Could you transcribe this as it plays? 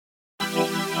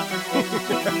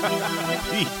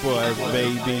Beat Boys,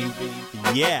 baby.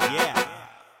 Yeah.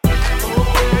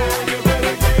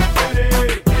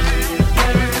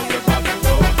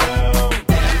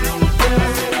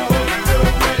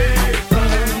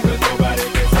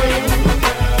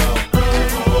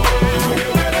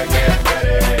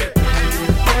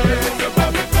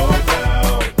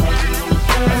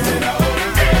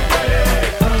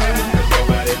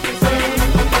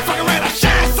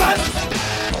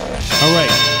 All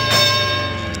right.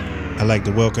 I'd like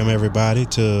to welcome everybody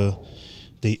to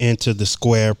the Enter the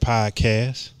Square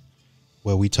podcast,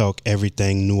 where we talk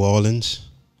everything New Orleans,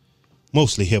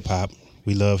 mostly hip hop.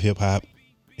 We love hip hop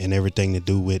and everything to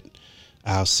do with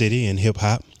our city and hip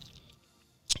hop.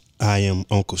 I am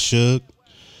Uncle Suge.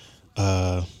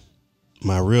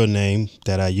 My real name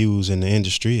that I use in the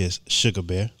industry is Sugar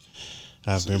Bear.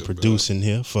 I've been producing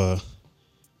here for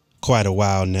quite a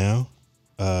while now.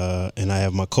 And I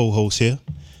have my co-host here,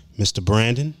 Mr.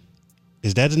 Brandon.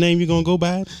 Is that the name you're going to go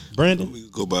by, Brandon? We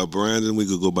could go by Brandon. We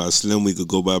could go by Slim. We could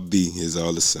go by B. It's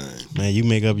all the same. Man, you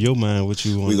make up your mind what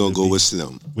you want. We're going to go with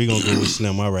Slim. We're going to go with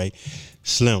Slim. All right.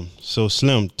 Slim. So,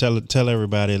 Slim, tell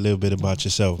everybody a little bit about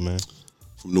yourself, man.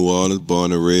 From New Orleans,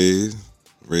 born and raised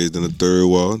in the third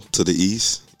ward to the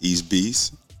east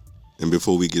Beast. And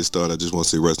before we get started, I just want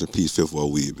to say rest in peace, Fifth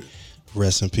Ward Weavy.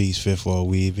 Rest in peace, Fifth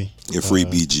Ward Weavy. And free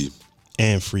BG.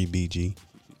 And free BG.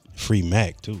 Free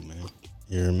Mac, too, man.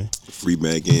 You hear me? Free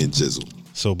Mac and Jizzle.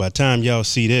 So by the time y'all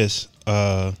see this,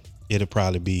 it'll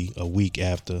probably be a week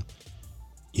after,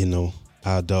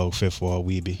 our dog Fifth Ward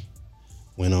Weeby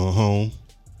went on home.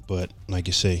 But like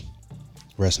you say,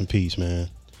 rest in peace, man.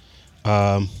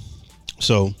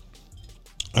 So,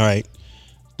 all right.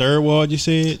 Third Ward, you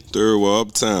said? Third Ward,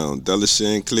 Uptown,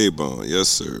 Delashare and Claiborne. Yes,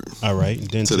 sir. All right. And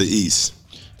then to the east.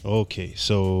 Okay.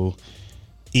 So,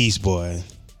 East Boy.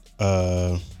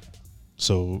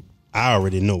 So I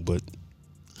already know, but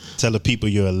tell the people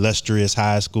your illustrious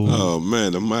high school. Oh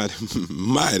man, the mighty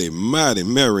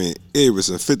Marion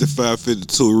Iverson,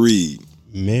 5552 Reed.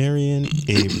 Marion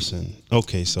Iverson.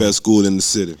 Okay, so best school in the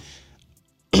city.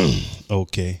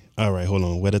 Okay. All right, hold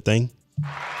on. What a thing?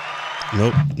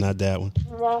 Nope, not that one.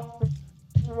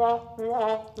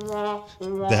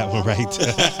 That one right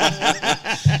there.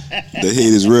 The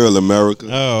hate is real, America.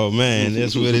 Oh man,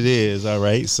 that's what it is. All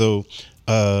right. So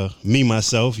me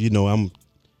myself, I'm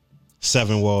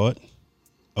 7th Ward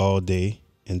all day,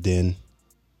 and then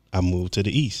I moved to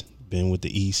the East. Been with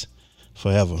the East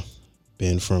forever.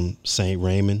 Been from St.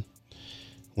 Raymond,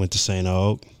 went to St.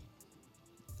 Aug.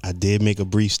 I did make a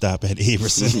brief stop at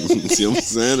Iverson. See what I'm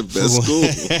saying? The best school.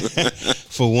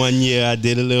 For 1 year, I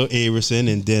did a little Iverson,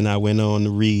 and then I went on to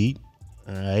Reed.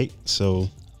 All right. So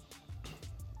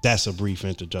that's a brief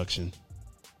introduction,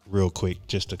 real quick,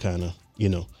 just to kind of,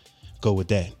 go with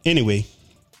that. Anyway,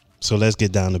 so let's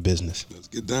get down to business. Let's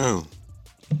get down.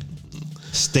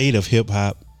 State of hip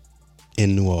hop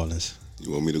in New Orleans.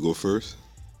 You want me to go first?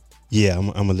 Yeah,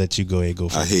 I'm gonna let you go ahead and go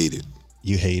first. I hate it.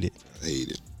 You hate it? I hate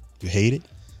it. You hate it?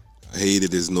 I hate it.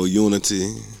 There's no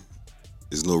unity.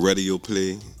 There's no radio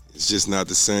play. It's just not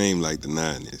the same like the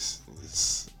 90s.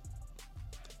 It's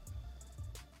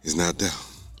not there.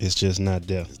 It's just not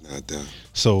there. It's not there.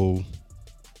 So,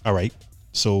 all right.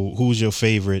 So, who's your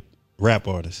favorite rap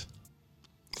artist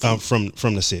from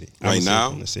the city? Right now?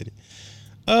 From the city.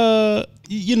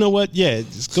 You know what? Yeah,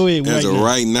 just go ahead. As of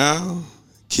right now,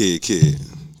 Kid,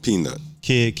 Peanut.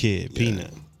 Kid,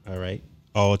 Peanut. All right.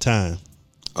 All time.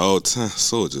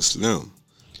 Soulja Slim.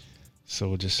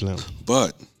 Soulja Slim.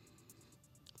 But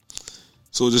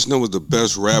Soulja Slim was the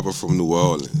best rapper from New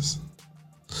Orleans.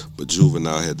 But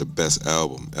Juvenile had the best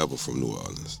album ever from New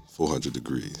Orleans. 400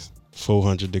 Degrees.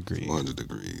 400 Degrees. 400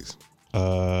 Degrees.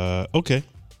 Okay.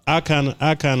 I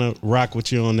kind of rock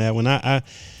with you on that one. I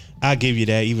give you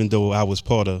that, even though I was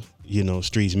part of,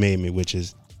 Streets Made Me, which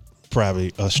is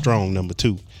probably a strong number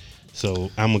 2.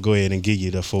 So I'm gonna go ahead and give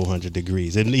you the 400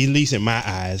 Degrees. At least in my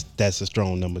eyes, that's a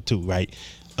strong number 2, right?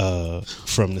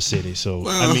 From the city. So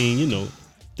well, I mean,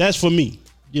 that's for me.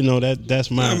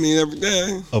 That's my every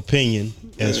day opinion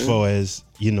as far as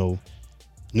New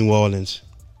Orleans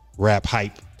rap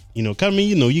hype. You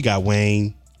got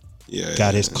Wayne,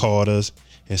 got his Carters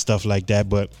and stuff like that,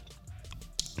 but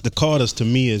the Carters to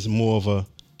me is more of a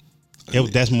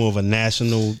that's more of a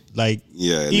national,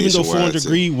 even though 400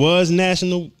 Degrees was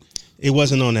national, it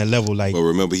wasn't on that level. But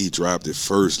remember, he dropped it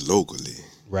first locally.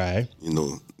 Right.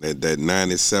 That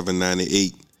 97,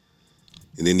 98.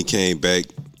 And then he came back,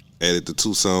 added the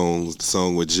 2 songs, the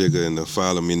song with Jigga and the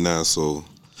Follow Me Now. So,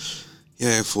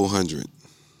 400.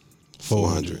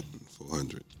 400.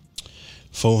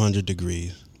 400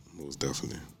 Degrees. Most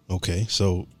definitely. Okay,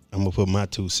 so I'm going to put my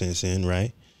 2 cents in,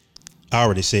 right? I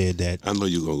already said that. I know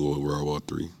you're gonna go with World War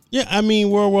III. Yeah, I mean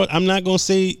World War. I'm not gonna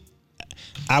say.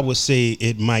 I would say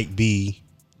it might be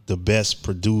the best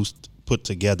produced, put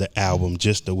together album,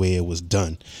 just the way it was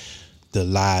done. The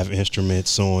live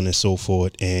instruments, so on and so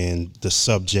forth, and the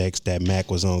subjects that Mac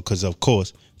was on. Because of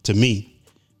course, to me,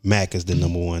 Mac is the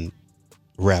number one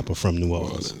rapper from New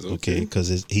Orleans. Okay,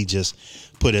 because he just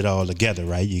put it all together,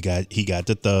 right? He got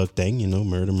the thug thing,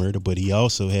 murder, but he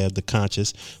also had the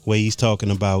conscious way he's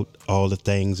talking about all the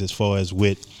things as far as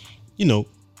with,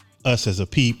 us as a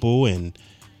people and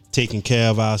taking care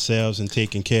of ourselves and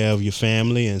taking care of your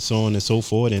family and so on and so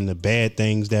forth, and the bad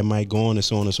things that might go on and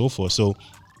so on and so forth. So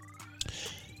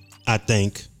I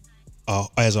think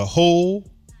as a whole,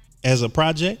 as a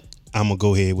project, I'm gonna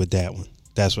go ahead with that one.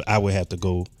 That's what I would have to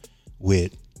go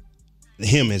with,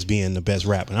 him as being the best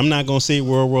rapper. I'm not gonna say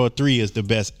World War III is the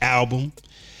best album.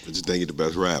 I just think he's the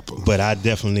best rapper. But I'm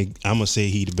gonna say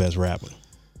he the best rapper.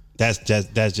 That's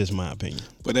just my opinion.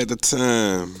 But at the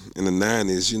time in the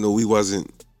 90s, we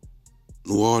wasn't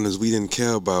New Orleans. We didn't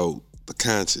care about the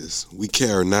conscious. We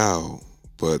care now,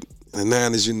 but in the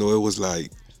 90s, it was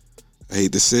like, I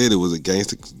hate to say it, it was a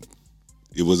gangster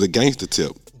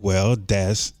tip. Well,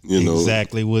 that's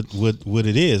exactly what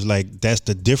it is. Like, that's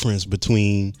the difference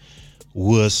between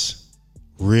what's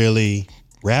really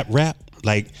rap.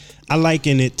 Like, I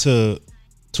liken it to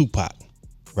Tupac,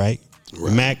 right?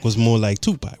 Mac was more like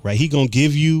Tupac, right? He gonna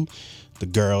give you the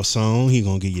girl song, he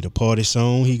gonna give you the party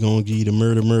song, he gonna give you the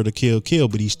murder, kill,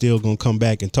 but he's still gonna come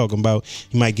back and talk about,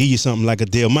 he might give you something like a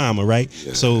Dear Mama, right?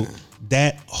 Yeah. So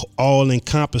that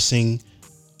all-encompassing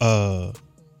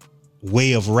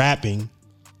way of rapping,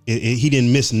 he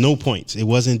didn't miss no points. It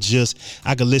wasn't just,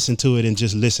 I could listen to it and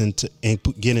just listen to and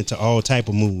get into all type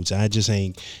of moods. I just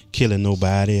ain't killing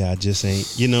nobody. I just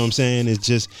ain't, you know what I'm saying? It's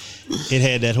just, it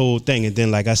had that whole thing. And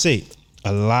then, like I say,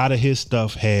 a lot of his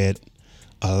stuff had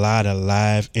a lot of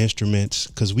live instruments,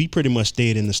 because we pretty much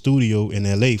stayed in the studio in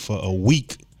LA for a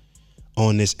week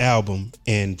on this album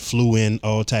and flew in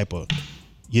all type of,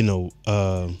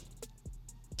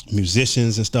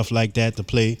 musicians and stuff like that to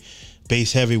play.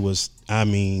 Bass Heavy was,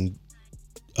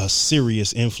 a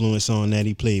serious influence on that.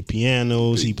 He played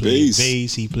pianos, he played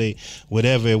bass, he played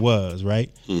whatever it was, right?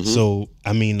 Mm-hmm. So,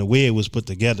 the way it was put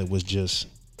together was just,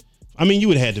 you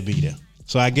would have had to be there.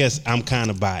 So I guess I'm kind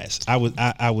of biased. I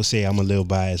would say I'm a little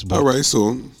biased. But all right,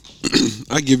 so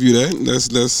I give you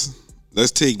that.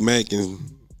 Let's take Mac and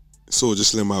Soulja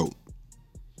Slim out.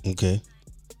 Okay.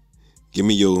 Give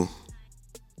me your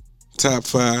top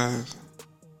 5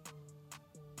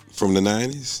 from the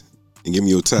 90s, and give me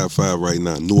your top 5 right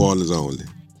now. New Orleans only.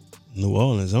 New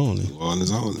Orleans only. New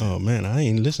Orleans only. Oh man, I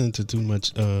ain't listening to too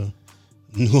much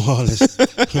New Orleans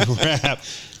rap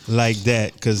like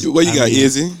that. Cause you got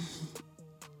Izzy.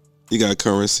 You got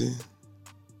Currency.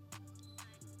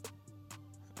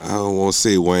 I don't want to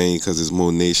say Wayne because it's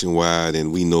more nationwide,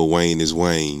 and we know Wayne is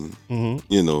Wayne.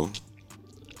 Mm-hmm.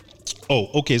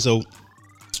 Oh, okay. So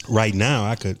right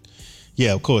now,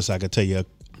 of course, I could tell you.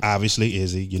 Obviously,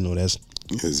 Izzy. That's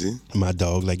Izzy, my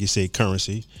dog. Like you said,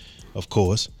 Currency, of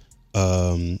course.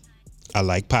 I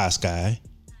like Pie Sky.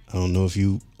 I don't know if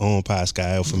you own Pie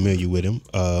Sky or familiar with him.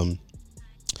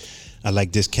 I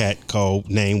like this cat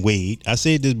named Wade. I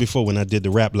said this before when I did the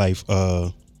Rap Life.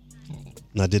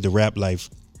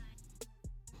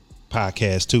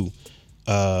 Podcast too.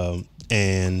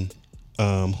 And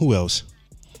who else?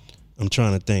 I'm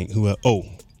trying to think. Who else? Oh,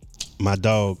 my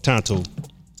dog Tonto.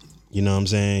 You know what I'm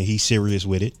saying? He's serious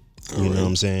with it. You know what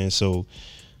I'm saying? So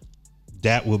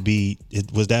that would be.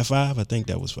 Was that 5? I think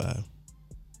that was 5.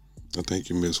 I think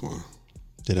you missed one.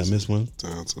 Did I miss one?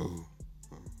 Tonto.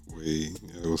 Wade.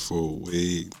 Yeah, it was 4.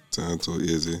 Wade, Tonto,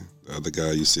 Izzy. The other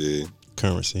guy you said.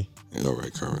 Currency. Yeah, all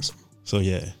right, Currency. So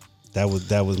yeah, that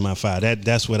was my 5.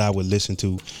 That's what I would listen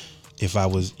to if I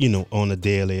was, on a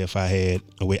daily, if I had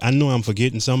a way. I know I'm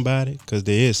forgetting somebody, because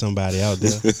there is somebody out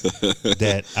there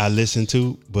that I listen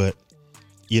to, but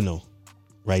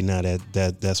right now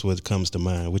that's what comes to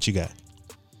mind. What you got?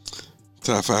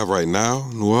 Top 5 right now,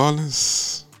 New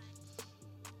Orleans.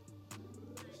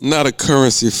 Not a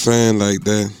Currency fan like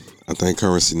that. I think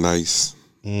Currency nice.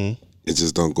 Mm-hmm. It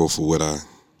just don't go for what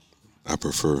I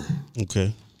prefer.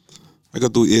 Okay. I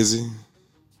could do Izzy.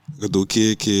 I could do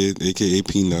Kid, aka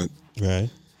Peanut. Right.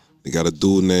 They got a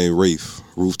dude named Rafe,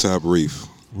 Rooftop Rafe.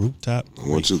 Rooftop. I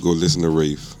want you to go listen to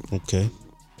Rafe. Okay.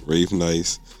 Rafe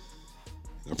nice.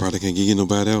 I probably can't give you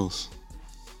nobody else.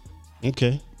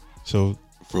 Okay. So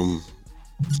from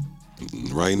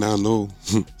right now, no.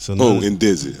 So and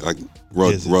Dizzy, like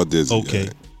Raw Dizzy. Okay.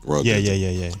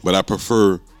 Yeah. But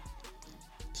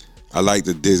I like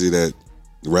the Dizzy that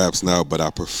raps now, but I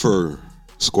prefer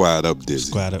Squad Up did.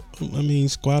 Squad Up. I mean,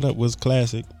 Squad Up was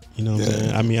classic. You know what I'm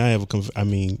saying? I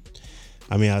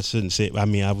mean, I shouldn't say. I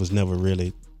mean, I was never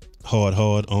really hard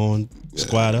on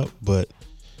Squad Up, but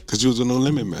because you was a No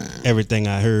Limit man. Everything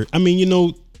I heard. I mean, you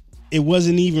know, it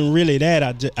wasn't even really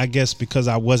that. I guess because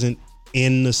I wasn't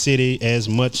in the city as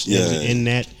much as in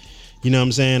that. You know what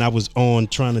I'm saying? I was on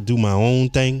trying to do my own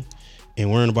thing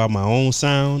and learn about my own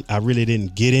sound. I really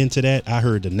didn't get into that. I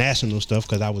heard the national stuff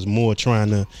because I was more trying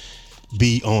to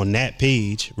be on that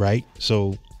page, right?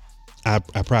 So I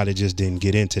probably just didn't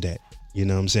get into that. You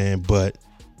know what I'm saying? But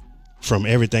from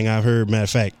everything I've heard, matter of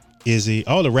fact, Izzy,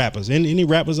 all the rappers, any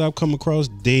rappers I've come across,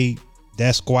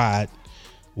 that squad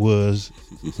was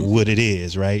what it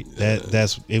is, right?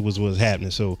 It was what's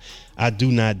happening. So I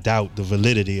do not doubt the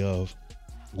validity of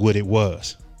what it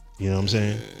was. You know what I'm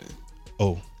saying?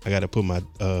 Oh, I gotta put my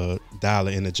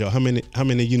dollar in the jar. How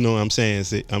many you know what I'm saying?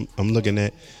 See, I'm looking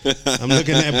at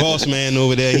Boss Man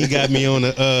over there. He got me on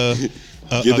a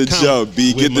get the job,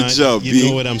 B. Get the job, B. You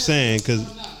know what I'm saying? Because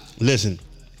listen,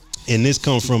 and this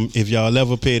come from, if y'all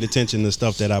ever paid attention to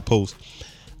stuff that I post,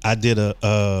 I did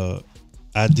a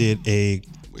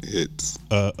hits.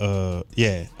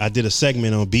 I did a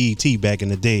segment on BET back in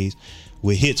the days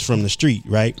with hits from the street,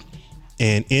 right?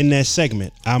 And in that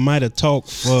segment, I might have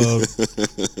talked for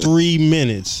 3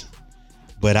 minutes,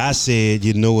 but I said,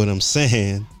 you know what I'm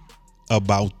saying,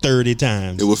 about 30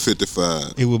 times. It was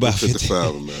 55. It was about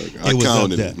 55. America. I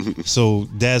counted it. So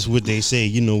that's what they say.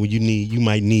 You know, you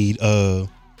might need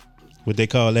what they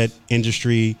call that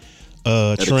industry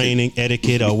training,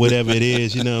 etiquette, or whatever it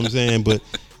is. You know what I'm saying? But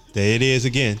there it is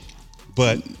again.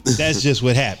 But that's just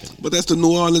what happened. But that's the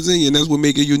New Orleans in you, and that's what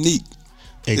make it unique.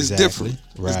 Exactly.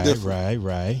 It's different.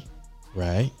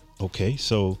 Right. Okay,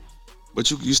 so. But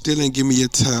you still didn't give me your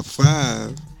top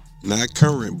 5, not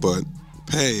current, but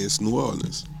past New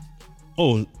Orleans.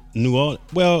 Oh, New Orleans.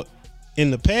 Well, in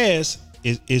the past,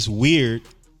 it's weird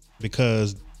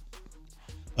because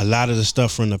a lot of the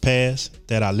stuff from the past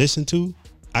that I listened to,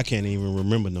 I can't even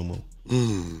remember no more.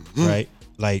 Mm-hmm. Right?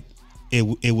 Like,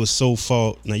 it was so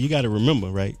far. Now you got to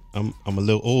remember, right? I'm a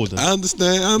little older. I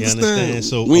understand.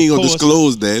 So we ain't gonna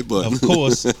disclose that, but of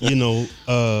course, you know,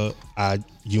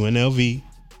 UNLV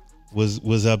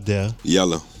was up there.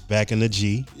 Yellow. Back in the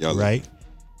G. Yellow. Right.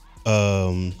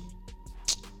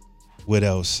 What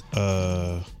else?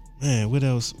 What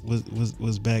else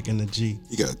was back in the G?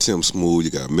 You got Tim Smooth.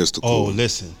 You got Mystikal. Oh,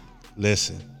 listen.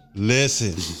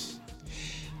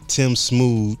 Tim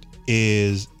Smooth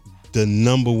is the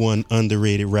 #1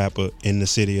 underrated rapper in the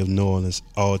city of New Orleans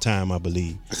all time, I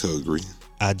believe. I could agree.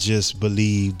 I just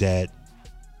believe that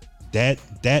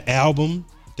album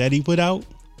that he put out.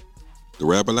 The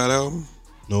Rap A Lot album?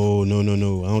 No. I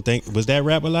don't think, was that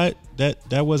Rap A Lot?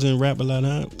 That wasn't Rap A Lot,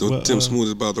 huh? Tim Smooth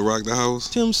is about to rock the house?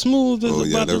 Tim Smooth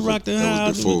is about to rock the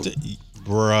house. That was before.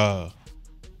 Bruh.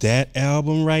 That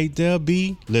album right there,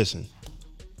 B. Listen.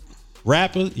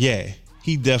 Rapper, yeah.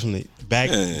 He definitely back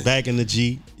in the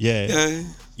G. Yeah.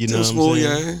 You know Tim what I'm Smooth,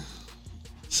 saying?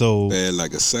 So bad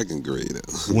like a second grader.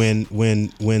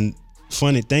 when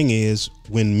funny thing is,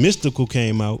 when Mystikal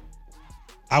came out,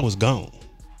 I was gone.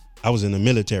 I was in the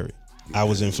military. I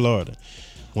was in Florida.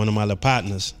 One of my little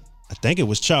partners, I think it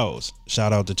was Charles.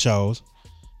 Shout out to Charles.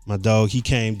 My dog, he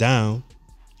came down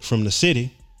from the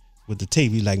city with the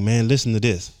tape. He like, man, listen to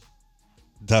this.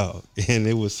 Dog. And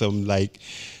it was some like,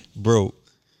 bro,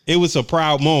 it was a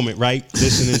proud moment, right?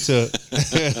 Listening to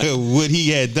what he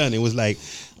had done. It was like,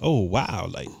 oh, wow.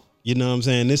 Like, you know what I'm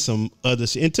saying? There's some other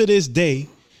shit. And to this day,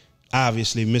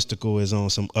 obviously, Mystikal is on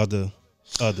some other.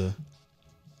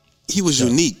 He was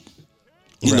unique,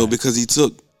 you know, because he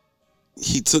took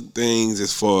things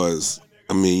as far as,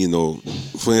 I mean, you know,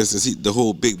 for instance, the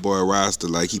whole Big Boy roster,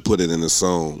 like he put it in a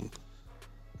song.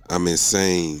 I'm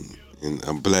insane, and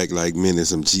I'm black like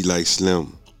Menace, I'm G like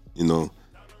Slim, you know.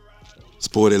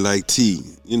 Sported like T,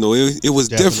 you know, it was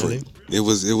different. It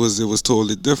was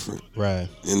totally different. Right.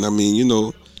 And I mean, you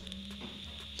know,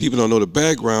 people don't know the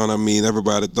background. I mean,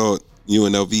 everybody thought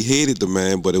UNLV hated the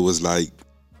man, but it was like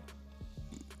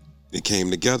it came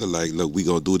together. Like, look, we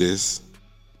gonna do this,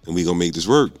 and we gonna make this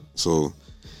work. So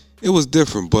it was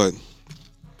different. But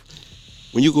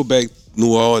when you go back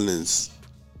New Orleans,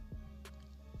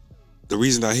 the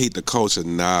reason I hate the culture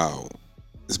now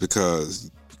is because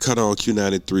you cut on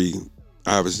Q93.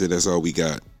 Obviously, that's all we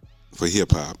got for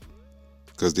hip hop,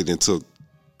 because they didn't took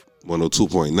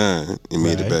 102.9 and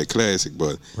made it back classic.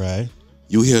 But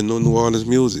you hear no New Orleans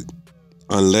music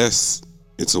unless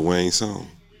it's a Wayne song.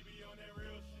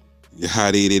 Your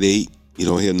Hot 888, you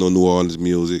don't hear no New Orleans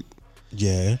music.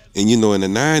 Yeah. And you know, in the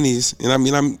 90s, and I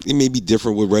mean, it may be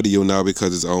different with radio now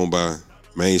because it's owned by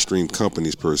mainstream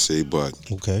companies per se, but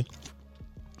okay.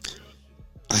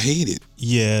 I hate it.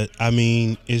 Yeah, I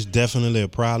mean, it's definitely a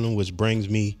problem, which brings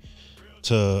me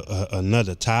to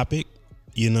another topic.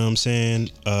 You know what I'm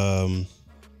saying? Oh,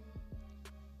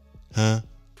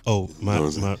 my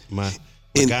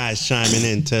guy's chiming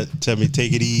in. Tell me,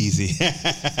 take it easy.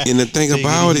 And the thing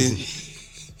about it,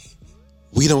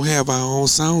 we don't have our own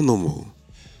sound no more.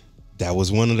 That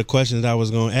was one of the questions I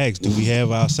was going to ask. Do we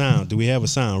have our sound? Do we have a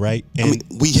sound, right? And I mean,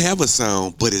 we have a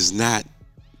sound, but it's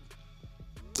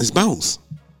bounce.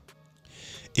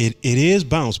 It is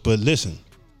bounce, but listen.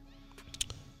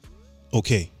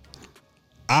 Okay.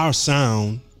 Our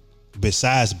sound,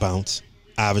 besides bounce,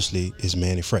 obviously is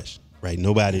Mannie Fresh, right?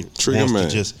 Nobody wants to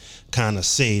just kind of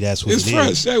say that's what it is. It's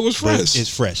fresh. That was fresh. It's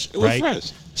fresh, it was right?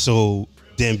 Fresh. So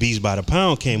then Beats by the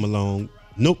Pound came along.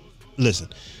 Nope. Listen,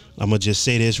 I'm going to just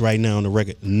say this right now on the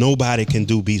record. Nobody can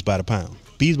do Beats by the Pound.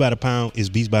 Beats by the Pound is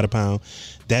Beats by the Pound.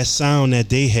 That sound that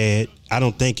they had, I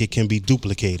don't think it can be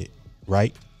duplicated,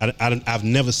 right? I've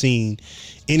never seen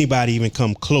anybody even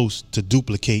come close to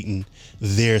duplicating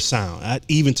their sound.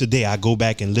 Even today, I go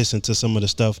back and listen to some of the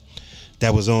stuff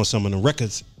that was on some of the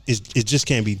records. It just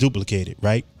can't be duplicated,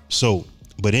 right? So,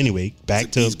 but anyway, back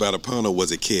to Beats by the Pound, or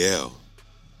was it KL?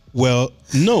 Well,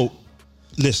 no.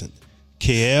 Listen,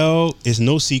 KL is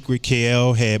no secret.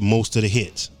 KL had most of the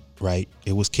hits, right?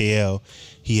 It was KL.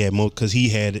 He had most because he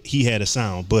had a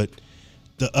sound, but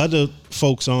the other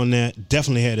folks on that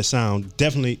definitely had a sound.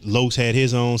 Definitely, Los had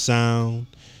his own sound.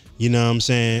 You know what I'm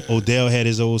saying? Odell had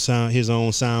his own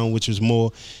sound, which was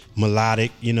more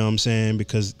melodic. You know what I'm saying?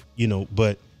 Because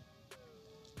but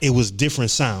it was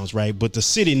different sounds, right? But the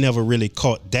city never really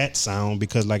caught that sound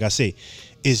because, like I say,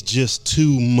 it's just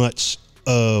too much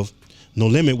of. No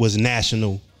Limit was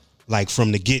national, like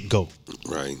from the get go.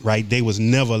 Right. Right. They was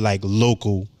never like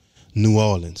local New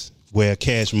Orleans, where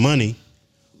Cash Money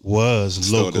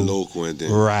was local and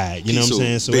then right. You know what I'm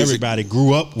saying? So everybody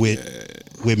grew up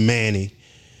with Mannie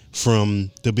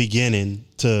from the beginning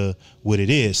to what it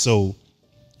is. So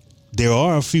there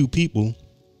are a few people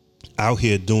out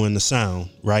here doing the sound,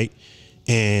 right?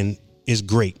 And it's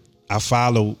great. I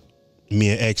follow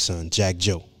Mia X's son, Jack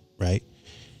Joe, right?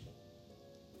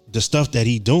 The stuff that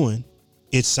he doing,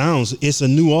 it's a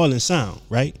New Orleans sound,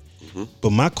 right? Mm-hmm.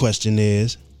 But my question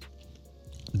is,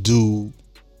 do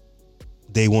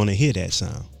they want to hear that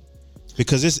sound?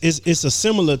 Because it's a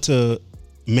similar to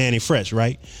Mannie Fresh,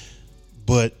 right?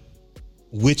 But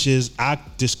which is I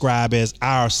describe as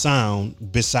our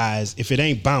sound. Besides, if it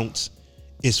ain't bounce,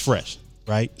 it's fresh,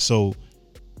 right? So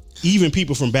even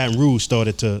people from Baton Rouge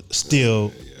started to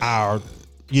steal our,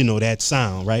 that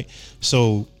sound, right?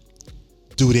 So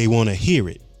do they want to hear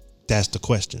it? That's the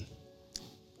question.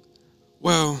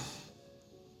 Well,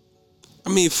 I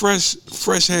mean,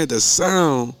 Fresh had the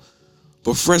sound,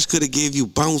 but Fresh could have gave you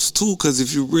bounce too. Because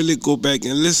if you really go back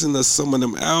and listen to some of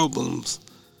them albums,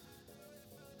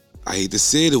 I hate to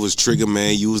say it was Trigger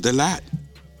Man used a lot,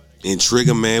 and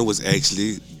Trigger Man was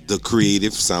actually the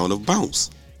creative sound of bounce.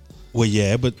 Well,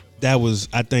 yeah, but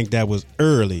I think that was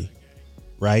early,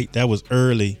 right? That was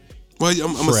early. Well,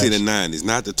 I'm gonna say the 90s,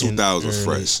 not the 2000s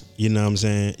Fresh. You know what I'm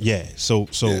saying? Yeah. So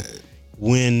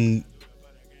when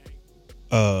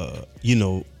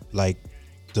like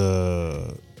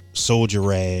the Soldier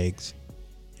Rags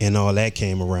and all that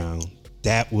came around,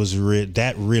 that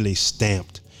really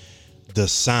stamped the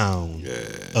sound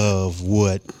of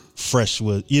what Fresh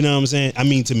was. You know what I'm saying? I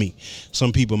mean, to me,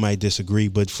 some people might disagree,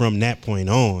 but from that point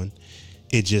on,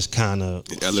 it just kind of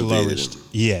flourished.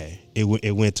 Yeah,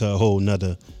 it went to a whole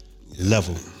nother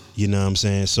level. You know what I'm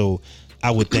saying? So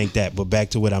I would think that. But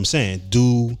back to what I'm saying,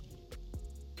 do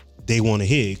they want to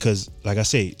hear it? Because like I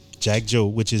say, Jack Joe,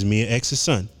 which is Mia X's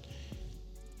son,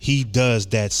 he does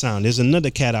that sound. There's another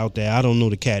cat out there, I don't know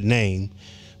the cat name,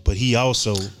 but he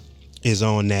also is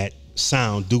on that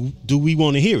sound. Do we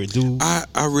want to hear it?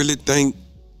 I really think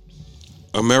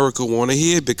America want to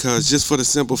hear it, because just for the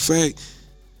simple fact,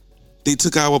 they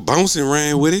took our bounce and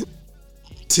ran with it.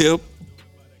 Tip,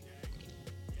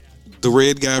 the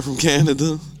red guy from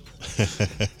Canada.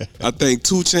 I think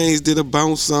 2 Chainz did a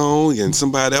bounce song and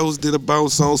somebody else did a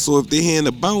bounce song. So if they hearing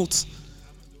the bounce,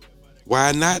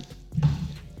 why not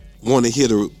want to hear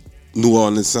the New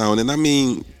Orleans sound? And I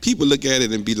mean, people look at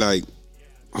it and be like,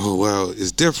 oh, well,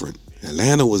 it's different.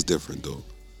 Atlanta was different, though.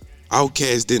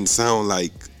 Outkast didn't sound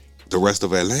like the rest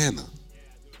of Atlanta.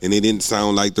 And they didn't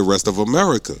sound like the rest of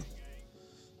America.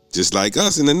 Just like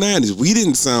us in the 90s. We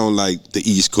didn't sound like the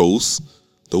East Coast,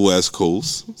 the West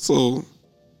Coast. So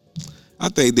I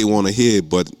think they want to hear it,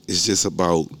 but it's just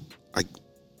about,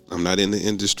 I'm not in the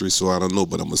industry, so I don't know,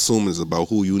 but I'm assuming it's about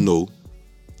who you know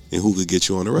and who could get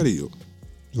you on the radio.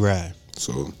 Right.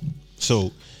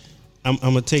 So I'm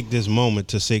gonna take this moment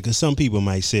to say, because some people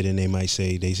might sit and they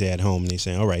say at home and they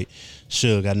say, all right,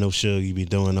 Suge, I know Suge, you be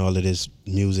doing all of this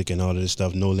music and all of this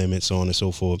stuff, No Limit, so on and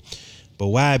so forth. But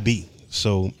why be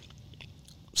so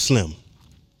Slim,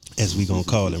 as we gonna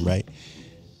call him, right?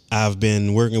 I've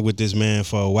been working with this man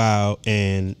for a while,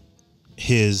 and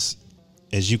as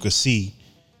you could see,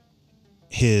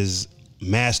 his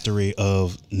mastery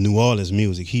of New Orleans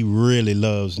music. He really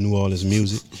loves New Orleans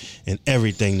music and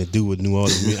everything to do with New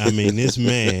Orleans music. I mean, this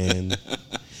man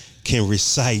can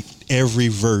recite every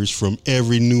verse from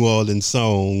every New Orleans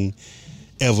song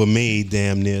ever made,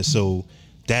 damn near. So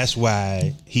that's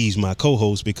why he's my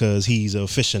co-host, because he's an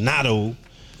aficionado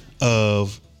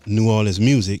of New Orleans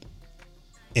music.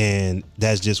 And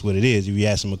that's just what it is. If you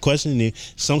ask him a question,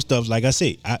 some stuff, like I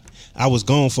say, I was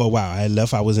gone for a while. I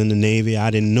left. I was in the Navy.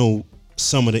 I didn't know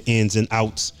some of the ins and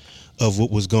outs of what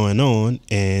was going on.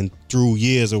 And through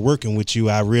years of working with you,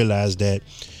 I realized that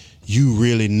you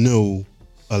really know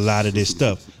a lot of this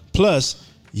stuff. Plus,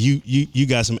 you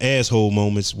got some asshole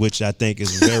moments, which I think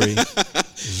is very,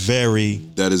 very.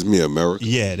 That is me, America.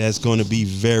 Yeah, that's going to be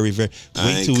very, very.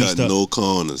 I ain't cutting no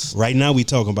corners. Right now, we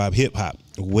talking about hip hop.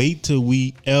 Wait till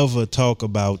we ever talk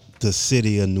about the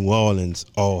city of New Orleans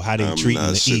or how they treat in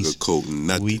the East.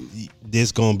 Nothing.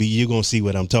 You're gonna see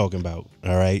what I'm talking about.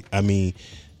 All right. I mean,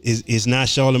 it's not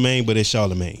Charlemagne, but it's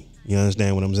Charlemagne. You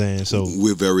understand what I'm saying? So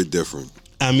we're very different.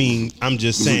 I mean, I'm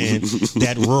just saying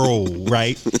that role,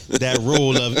 right? That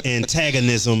role of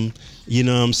antagonism, you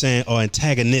know what I'm saying, or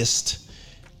antagonist.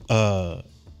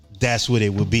 That's what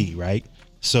it would be, right?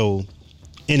 So.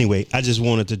 Anyway, I just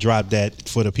wanted to drop that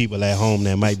for the people at home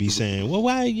that might be saying, well,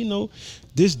 why,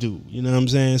 this dude, you know what I'm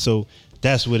saying? So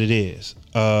that's what it is.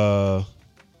 All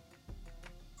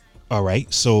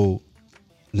right. So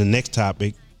the next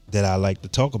topic that I like to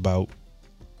talk about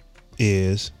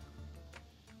is,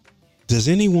 does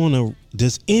anyone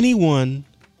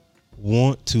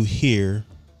want to hear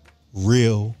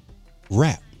real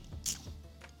rap?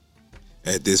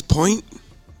 At this point,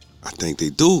 I think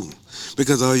they do.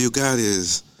 Because all you got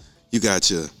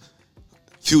your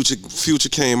Future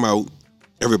came out,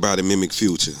 everybody mimic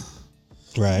Future.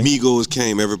 Right. Migos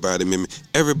came, everybody mimic.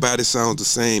 Everybody sounds the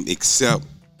same except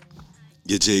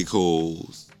your J.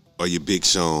 Cole's or your Big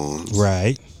Sean's.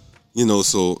 Right.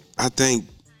 So I think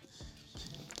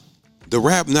the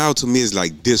rap now to me is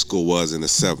like disco was in the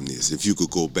 70s. If you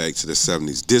could go back to the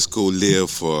 70s. Disco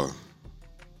lived for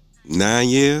 9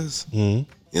 years. Mm-hmm.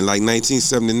 In like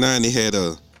 1979, they had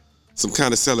some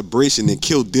kind of celebration and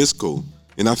killed disco.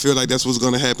 And I feel like that's what's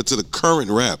going to happen to the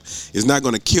current rap. It's not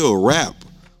going to kill rap,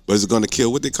 but it's going to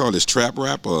kill what they call this trap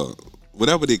rap or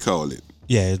whatever they call it.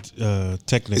 Yeah,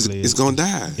 technically. It's going to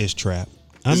die. It's trap.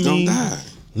 It's going to die.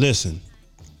 Listen,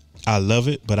 I love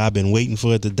it, but I've been waiting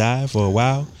for it to die for a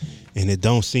while, and it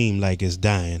don't seem like it's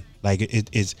dying. Like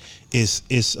it's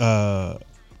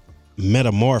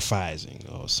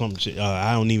metamorphizing or some shit.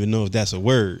 I don't even know if that's a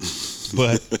word,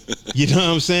 but you know what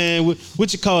I'm saying?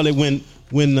 What you call it when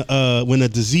a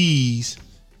disease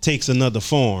takes another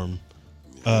form?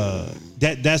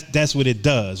 That's what it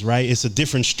does, right? It's a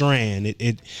different strand.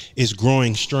 It's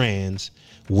growing strands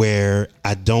where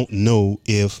I don't know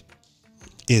if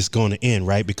it's going to end,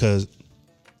 right? Because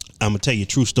I'm gonna tell you a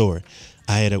true story.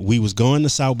 We was going to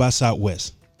South by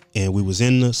Southwest, and we was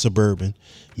in the Suburban,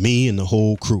 me and the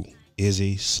whole crew.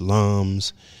 Izzy,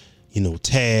 Slums,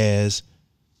 Taz,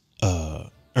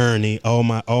 Ernie, all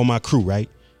my crew, right?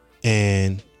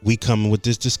 And we coming with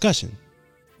this discussion.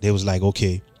 They was like,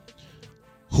 okay,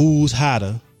 who's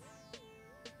hotter,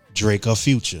 Drake or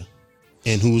Future?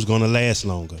 And who's gonna last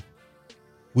longer?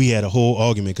 We had a whole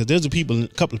argument because there's a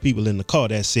couple of people in the car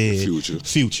that said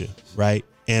Future, right?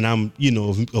 And I'm,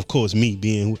 of course, me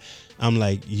being, I'm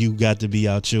like, you got to be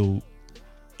out your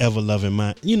ever loving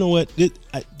mind. You know what? This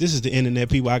is the internet,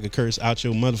 people. I could curse out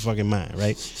your motherfucking mind,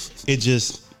 right? It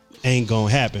just ain't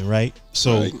gonna happen, right?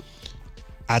 So right.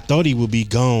 I thought he would be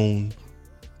gone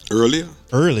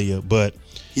earlier, but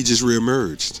he just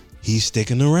reemerged. He's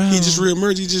sticking around. He just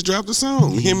reemerged. He just dropped a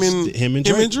song. Him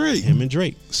and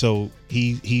Drake. So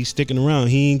he's sticking around.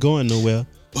 He ain't going nowhere.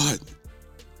 But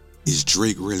is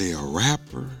Drake really a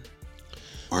rapper,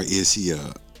 or is he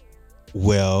a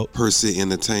per se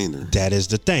entertainer? That is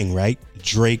the thing, right?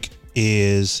 Drake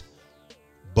is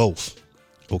both,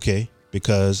 okay?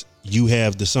 Because you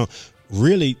have the song.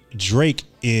 Really, Drake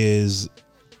is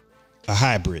a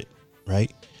hybrid,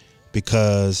 right?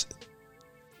 Because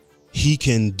he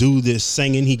can do this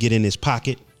singing. He get in his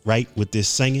pocket, right, with this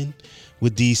singing,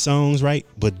 with these songs, right?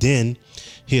 But then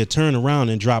he'll turn around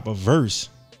and drop a verse.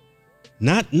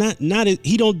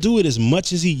 He don't do it as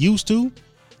much as he used to,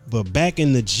 But back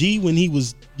in the G when he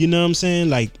was, you know what I'm saying,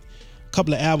 like a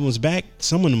couple of albums back,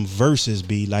 some of them verses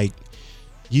be like,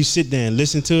 you sit there and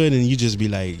listen to it and you just be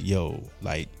like, yo,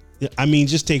 like, I mean,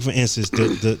 just take for instance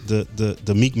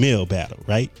the Meek Mill battle,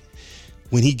 right?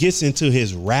 When he gets into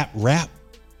his rap,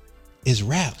 it's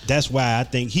rap. That's why I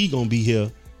think he gonna be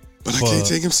here. But I can't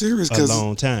take him serious because a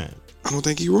long time. I don't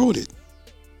think he wrote it.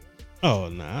 Oh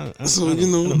no!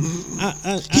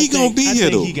 He gonna be here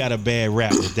though. He got a bad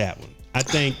rap with that one. I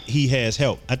think he has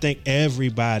help. I think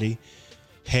everybody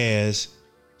has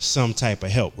some type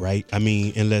of help, right? I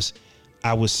mean, unless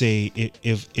I would say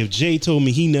if Jay told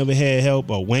me he never had help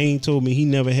or Wayne told me he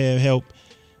never had help,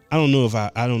 I don't know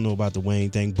about the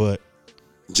Wayne thing, but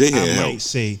Jay had help. I might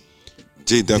say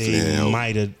Jay definitely had help.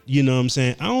 Might have, you know what I'm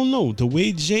saying? I don't know the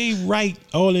way Jay write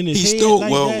all in his head stole.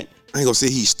 like well, that. I ain't gonna say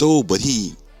he stole, but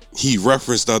he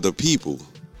referenced other people.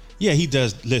 Yeah, he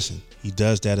does. Listen, he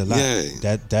does that a lot.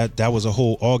 Yeah. That was a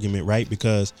whole argument, right?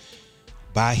 Because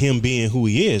by him being who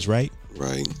he is, right?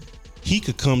 Right. He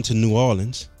could come to New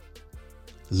Orleans,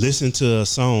 listen to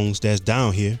songs that's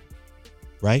down here,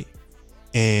 right?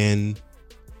 And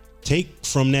take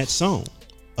from that song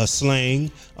a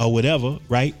slang or whatever,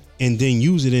 right? And then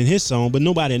use it in his song, but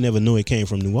nobody never knew it came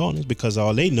from New Orleans because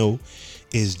all they know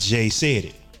is Jay said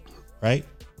it, right?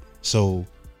 So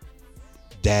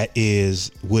that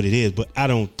is what it is. But I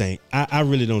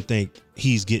really don't think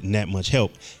he's getting that much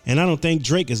help. And I don't think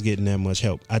Drake is getting that much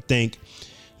help. I think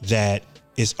that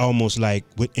it's almost like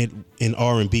in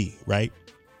R&B, right?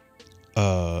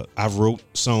 I've wrote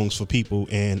songs for people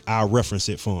and I'll reference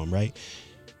it for them, right?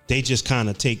 They just kind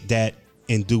of take that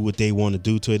and do what they want to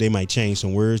do to it. They might change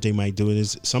some words. They might do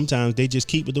it. Sometimes they just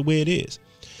keep it the way it is.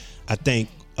 I think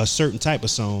a certain type of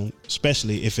song,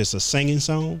 especially if it's a singing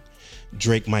song,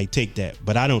 Drake might take that.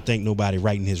 But I don't think nobody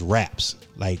writing his raps.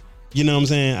 Like, you know what I'm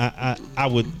saying? I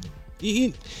would,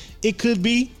 it could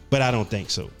be, but I don't think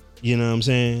so. You know what I'm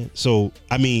saying? So,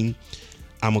 I mean,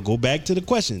 I'm going to go back to the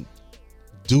question.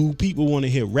 Do people want to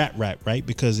hear rap, right?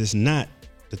 Because it's not,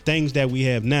 the things that we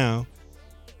have now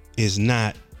is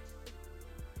not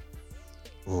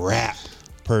rap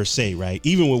per se, right?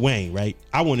 Even with Wayne, right?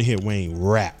 I want to hear Wayne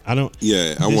rap. I want to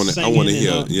hear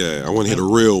the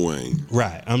real Wayne.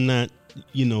 Right. I'm not,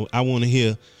 I want to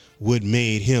hear what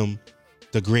made him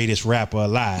the greatest rapper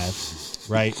alive,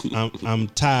 right? I'm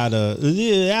tired of love.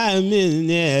 You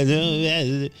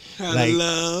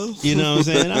know what I'm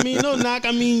saying? I mean, no knock.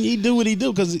 I mean, he do what he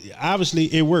do because obviously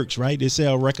it works, right? They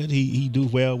sell record. He do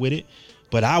well with it.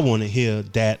 But I want to hear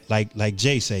that, like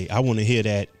Jay say, I want to hear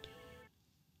that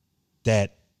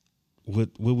what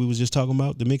we was just talking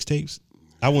about, the mixtapes.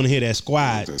 I want to hear that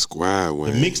squad. That squad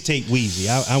way. The mixtape Weezy.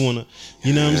 I want to,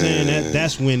 you know what I'm saying?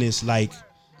 That's when it's like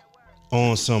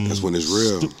on some. That's when it's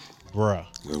real. Bruh.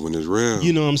 That's when it's real.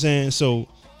 You know what I'm saying? So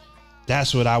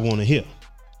that's what I want to hear.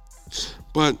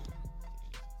 But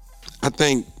I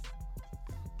think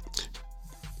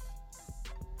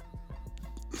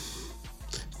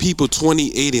people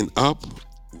 28 and up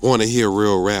want to hear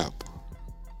real rap.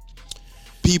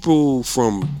 People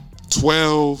from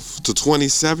 12 to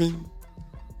 27,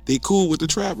 they cool with the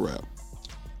trap rap.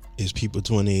 Is people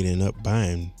 28 and up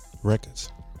buying records?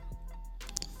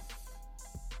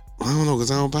 I don't know,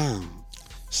 because I don't buy them.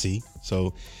 See?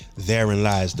 So therein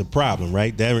lies the problem,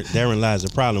 right? Therein lies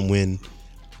the problem when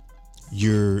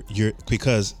you're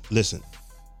because listen,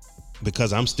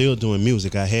 because I'm still doing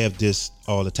music, I have this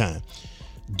all the time.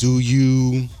 Do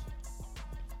you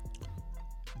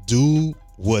do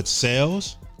what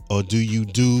sells or do you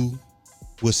do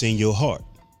what's in your heart?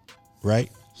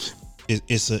 Right?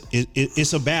 It's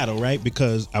a battle, right?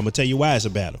 Because I'm gonna tell you why it's a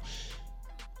battle.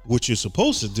 What you're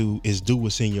supposed to do is do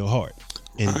what's in your heart,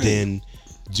 and then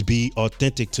to be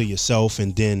authentic to yourself,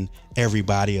 and then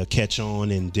everybody will catch on,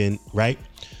 and then right.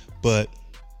 But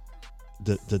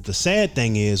the sad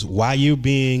thing is, while you're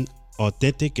being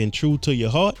authentic and true to your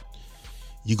heart,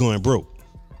 you're going broke.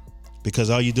 Because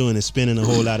all you're doing is spending a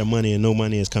whole lot of money and no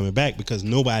money is coming back because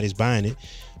nobody's buying it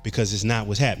because it's not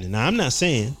what's happening. Now, I'm not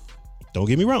saying, don't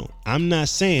get me wrong, I'm not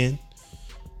saying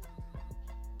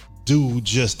do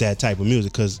just that type of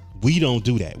music because we don't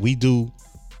do that. We do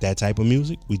that type of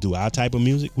music. We do our type of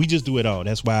music. We just do it all.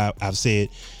 That's why I've said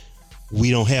we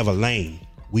don't have a lane.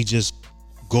 We just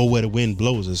go where the wind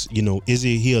blows us.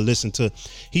 He'll listen to,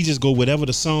 he just go whatever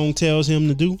the song tells him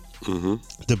to do. Mm-hmm.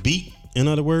 The beat, in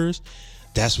other words.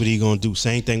 That's what he gonna do.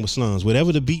 Same thing with Slums.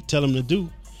 Whatever the beat tell him to do,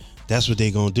 that's what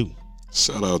they gonna do.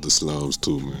 Shout out to Slums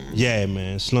too, man. Yeah,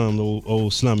 man. Slum,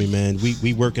 old Slummy, man.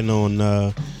 We working on.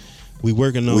 We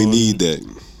need that.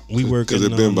 We working because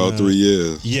it's been about 3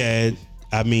 years. Yeah,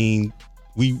 I mean,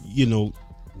 we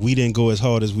we didn't go as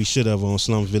hard as we should have on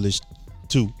Slums Village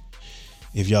 2.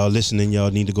 If y'all listening,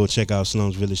 y'all need to go check out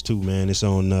Slums Village 2, man. It's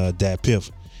on Dat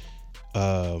Piff.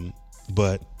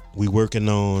 But we working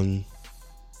on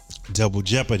Double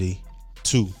Jeopardy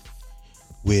 2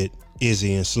 with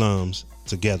Izzy and Slums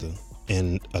together.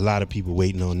 And a lot of people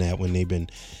waiting on that when they've been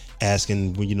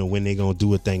asking, when they gonna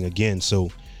do a thing again.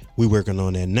 So we working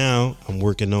on that now. I'm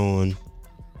working on,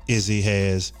 Izzy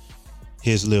has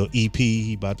his little EP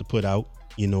he about to put out,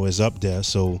 is up there.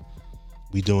 So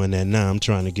we doing that now. I'm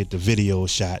trying to get the video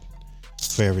shot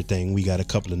for everything. We got a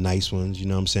couple of nice ones, you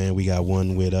know what I'm saying? We got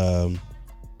one with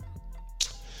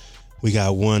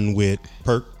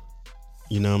Perk,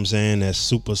 you know what I'm saying? That's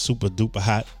super, super duper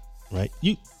hot, right?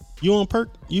 You on Perk?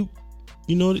 You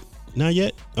know it? Not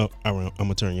yet? Oh, I'm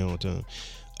gonna turn you on to him.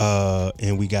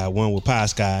 And we got one with Pie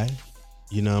Sky,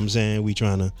 you know what I'm saying? We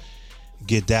trying to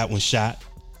get that one shot,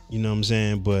 you know what I'm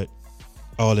saying? But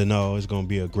all in all, it's gonna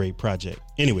be a great project.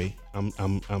 Anyway,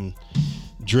 I'm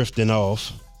drifting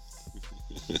off.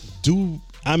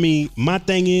 My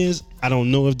thing is, I don't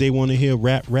know if they want to hear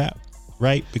rap,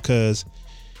 right? Because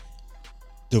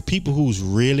the people who's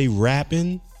really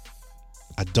rapping,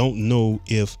 I don't know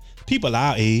if people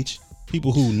our age,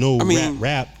 people who know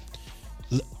rap,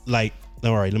 like,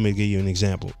 all right, let me give you an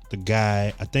example. The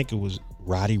guy, I think it was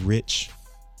Roddy Ricch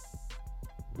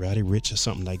or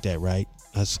something like that, right?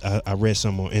 I read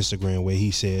something on Instagram where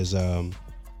he says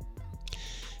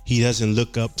he doesn't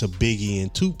look up to Biggie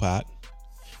and Tupac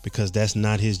because that's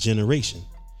not his generation.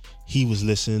 He was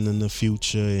listening to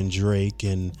Future and Drake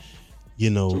and,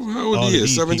 how old he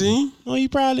is? 17? No, he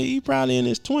probably in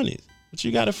his 20s. But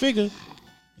you got to figure,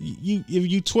 if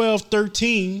you 12,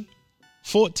 13,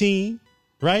 14,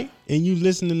 right? And you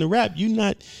listening to rap, you're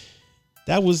not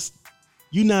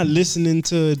listening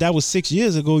to, that was 6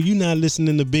 years ago. You're not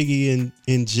listening to Biggie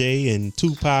and Jay and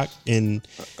Tupac and,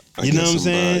 you know what I'm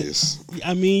saying? Bias.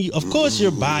 I mean, of course you're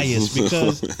biased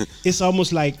because it's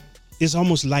almost like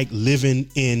living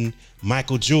in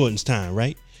Michael Jordan's time,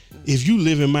 right? If you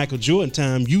live in Michael Jordan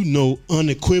time,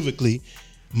 unequivocally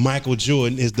Michael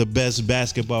Jordan is the best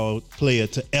basketball player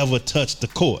to ever touch the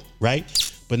court,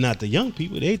 right? But not the young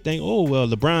people. They think, oh, well,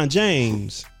 LeBron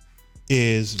James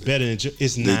is better than,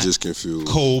 it's not. They're just confused.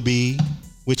 Kobe,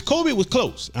 which Kobe was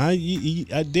close.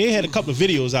 They had a couple of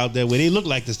videos out there where they look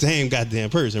like the same goddamn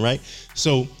person, right?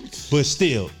 So, but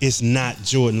still, it's not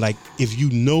Jordan. Like, if you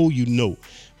know.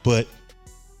 But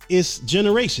it's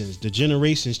generations. The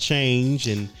generations change,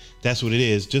 and that's what it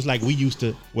is. Just like we used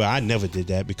to, well, I never did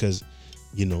that because,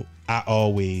 I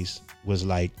always was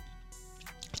like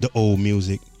the old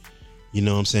music, you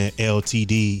know what I'm saying?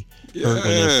 LTD, Earth,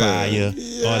 Wind and Fire,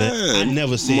 all that. I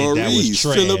never said Maurice, that was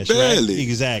trash, right?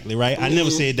 Exactly, right? I never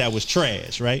said that was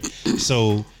trash, right?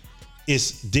 So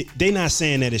they not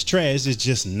saying that it's trash, it's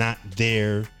just not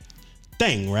their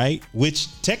thing, right? Which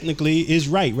technically is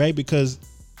right? Because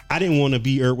I didn't want to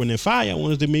be Earth, Wind and Fire. I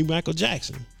wanted to be Michael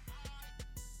Jackson.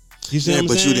 You see what I'm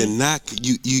saying?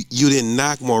 You didn't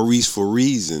knock Maurice for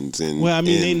reasons.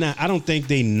 I don't think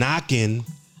they knocking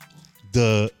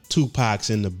the Tupacs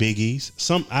and the Biggies.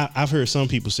 I've heard some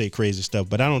people say crazy stuff,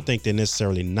 but I don't think they're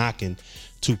necessarily knocking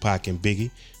Tupac and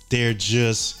Biggie. They're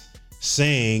just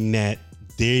saying that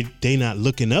they not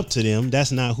looking up to them.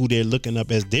 That's not who they're looking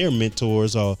up as their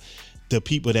mentors or the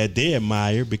people that they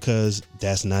admire because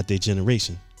that's not their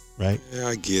generation, right? Yeah,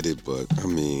 I get it, but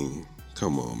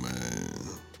come on, man.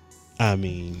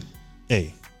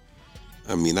 Hey.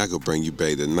 I could bring you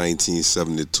back to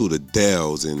 1972, the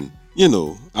Dells, and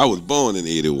I was born in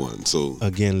 81, so.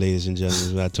 Again, ladies and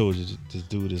gentlemen, I told you this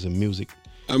dude is a music.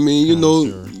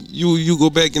 You go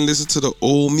back and listen to the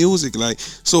old music.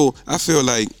 So I feel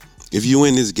like if you're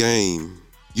in this game,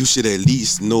 you should at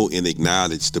least know and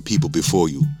acknowledge the people before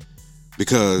you.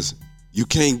 Because you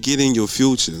can't get in your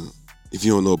future if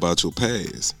you don't know about your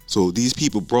past. So these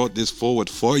people brought this forward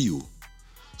for you.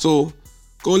 So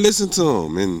go listen to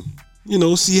them and,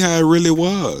 see how it really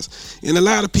was. And a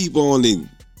lot of people only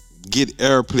get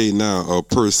airplay now, or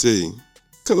per se,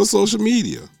 because of social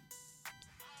media.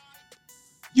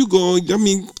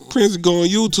 Prince go on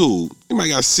YouTube. He might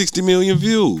got 60 million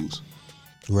views.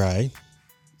 Right.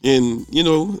 And,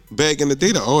 back in the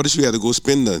day, the artist, you had to go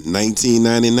spend the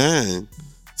 $19.99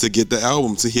 to get the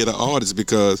album to hear the artist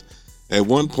because at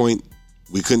one point,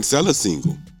 we couldn't sell a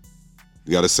single.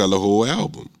 You got to sell a whole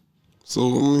album.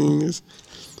 So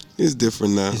it's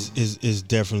different now. It's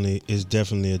definitely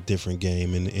a different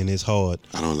game, and it's hard.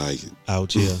 I don't like it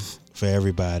out here for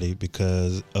everybody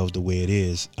because of the way it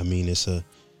is.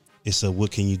 It's a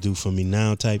what can you do for me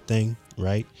now type thing,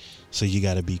 right? So you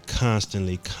got to be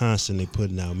constantly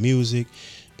putting out music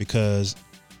because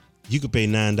you could pay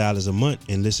 $9 a month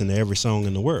and listen to every song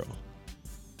in the world.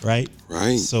 Right?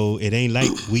 Right. So it ain't like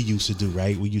we used to do,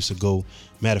 right? We used to go,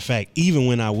 matter of fact, even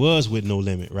when I was with No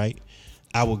Limit, right?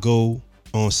 I would go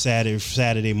on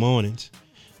Saturday mornings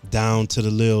down to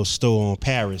the little store on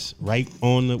Paris, right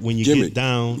on the, when you get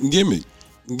down.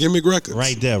 Gimmick Records.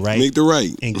 Right there, right? Make the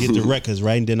right. And get the records,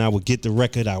 right? And then I would get the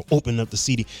record, I'll open up the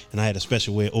CD, and I had a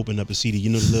special way of opening up the CD. You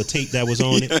know the little tape that was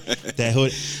on it? That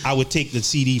hood. I would take the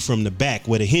CD from the back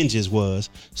where the hinges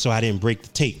was, so I didn't break the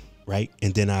tape, right?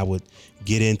 And then I would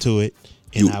get into it,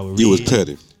 and I would read. You was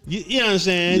petty. You know what I'm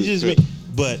saying?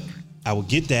 But I would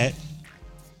get that,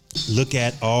 look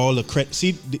at all the credits.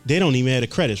 See, they don't even have the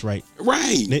credits right.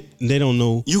 Right. They don't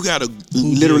know. You gotta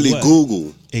literally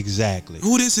Google exactly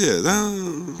who this is.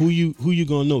 Who you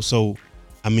gonna know? So,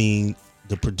 I mean,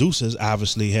 the producers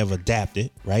obviously have adapted,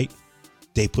 right?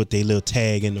 They put their little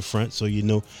tag in the front, so you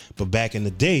know. But back in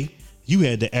the day, you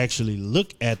had to actually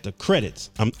look at the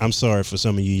credits. I'm sorry for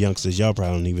some of you youngsters. Y'all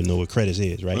probably don't even know what credits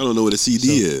is, right? I don't know what a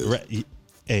CD is. Right,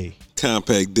 hey.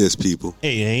 Compact disc, people.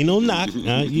 Hey, ain't no knock.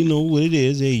 You know what it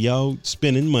is. Hey, y'all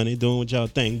spending money doing what y'all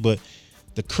think. But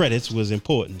the credits was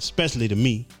important, especially to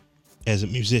me as a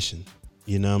musician.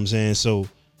 You know what I'm saying? So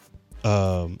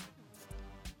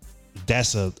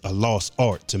that's a lost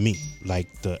art to me,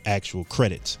 like the actual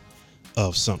credits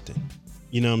of something.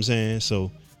 You know what I'm saying?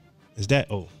 So is that,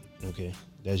 oh, okay.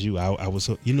 That's you. I was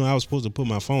supposed to put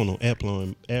my phone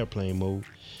on airplane mode,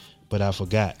 but I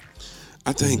forgot.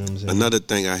 I think another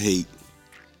thing I hate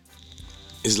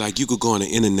is like you could go on the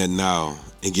internet now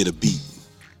and get a beat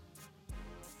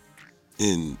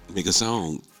and make a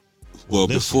song. Well,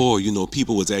 before,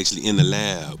 people was actually in the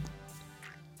lab.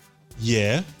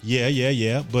 Yeah.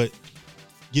 But,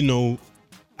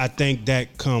 I think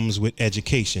that comes with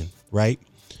education, right?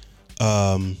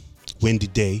 Wendy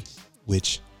Day,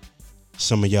 which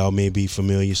some of y'all may be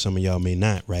familiar, some of y'all may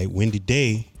not, right? Wendy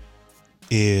Day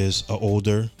is an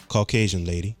older Caucasian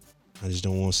lady. I just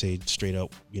don't want to say straight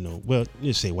up,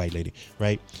 just say white lady,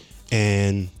 right?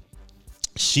 And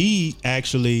she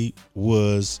actually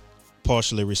was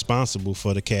partially responsible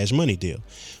for the Cash Money deal,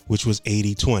 which was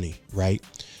 80-20, right?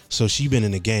 So she been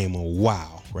in the game a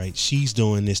while, right? She's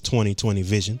doing this 2020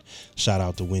 vision. Shout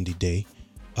out to Wendy Day.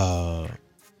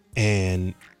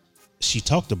 And she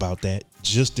talked about that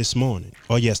just this morning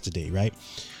or yesterday, right?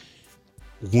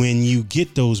 When you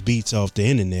get those beats off the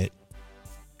internet,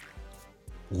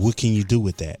 what can you do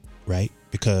with that, right?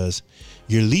 Because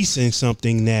you're leasing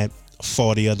something that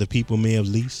 40 other people may have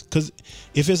leased. Because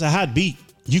if it's a hot beat,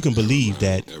 you can believe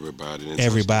that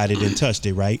everybody didn't touch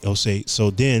it, right?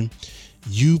 So then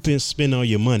you can spend all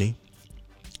your money,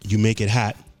 you make it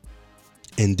hot,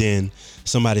 and then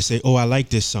somebody say, oh, I like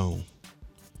this song.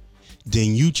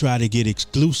 Then you try to get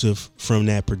exclusive from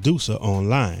that producer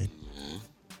online.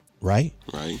 Right?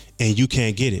 And you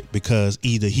can't get it because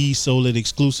either he sold it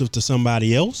exclusive to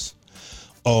somebody else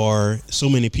or so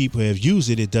many people have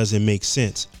used it, it doesn't make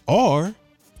sense. Or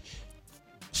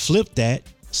flip that,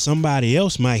 somebody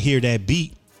else might hear that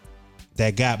beat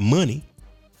that got money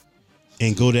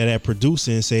and go to that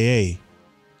producer and say, hey,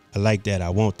 I like that.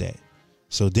 I want that.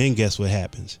 So then guess what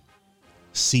happens?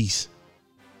 Cease.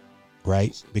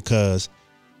 Right? Because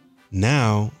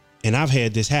now, and I've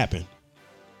had this happen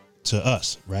to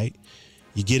us, right?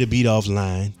 You get a beat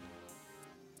offline,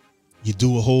 you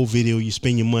do a whole video, you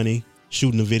spend your money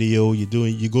shooting a video,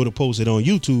 you go to post it on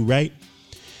YouTube, right?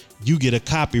 You get a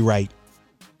copyright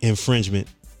infringement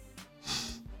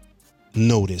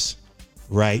notice,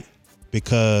 right?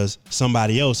 Because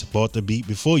somebody else bought the beat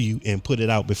before you and put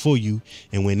it out before you,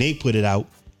 and when they put it out,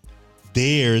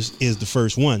 theirs is the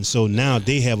first one. So now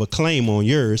they have a claim on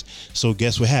yours. So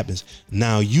guess what happens?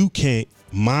 Now you can't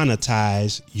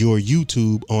monetize your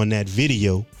YouTube on that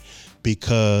video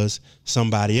because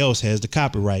somebody else has the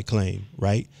copyright claim,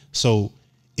 right? So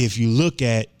if you look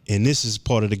at, and this is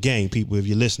part of the game, people, if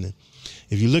you're listening,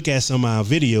 if you look at some of our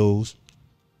videos,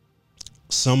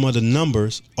 some of the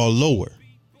numbers are lower,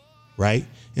 right?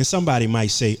 And somebody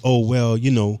might say, oh, well,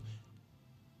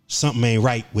 something ain't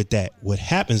right with that. What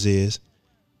happens is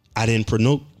I didn't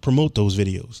promote those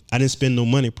videos. I didn't spend no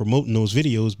money promoting those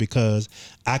videos because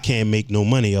I can't make no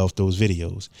money off those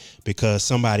videos because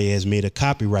somebody has made a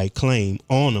copyright claim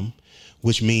on them,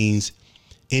 which means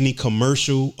any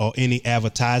commercial or any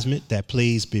advertisement that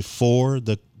plays before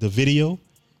the video,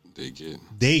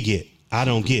 they get. I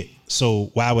don't get.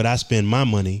 So why would I spend my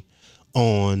money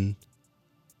on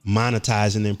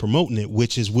monetizing and promoting it,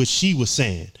 which is what she was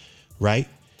saying, right?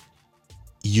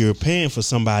 You're paying for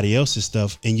somebody else's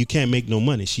stuff and you can't make no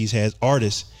money. She has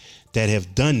artists that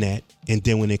have done that. And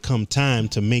then when it come time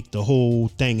to make the whole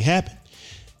thing happen,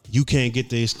 you can't get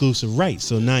the exclusive rights.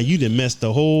 So now you done messed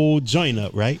the whole joint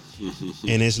up, right?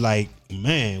 And it's like,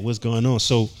 man, what's going on?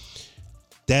 So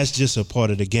that's just a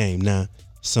part of the game. Now,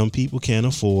 some people can't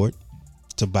afford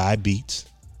to buy beats,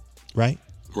 right?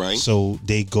 Right. So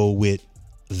they go with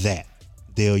that.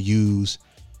 They'll use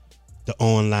the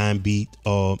online beat,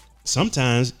 or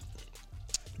sometimes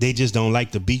they just don't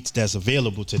like the beats that's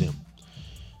available to them.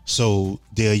 So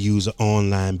they'll use an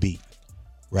online beat,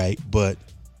 right? But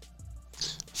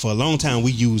for a long time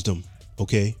we used them,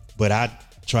 okay? But I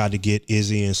tried to get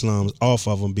Izzy and Slums off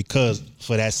of them because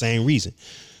for that same reason.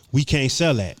 We can't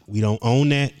sell that. We don't own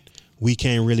that. We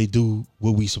can't really do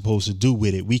what we supposed to do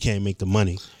with it. We can't make the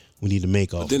money we need to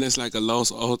make off. But then it's like a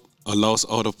lost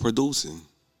art of producing,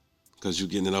 because you're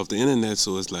getting it off the internet.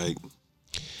 So it's like,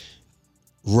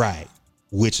 right,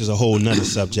 which is a whole nother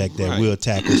subject that we'll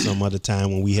tackle some other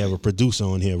time when we have a producer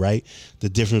on here, right? The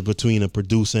difference between a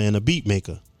producer and a beat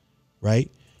maker, right?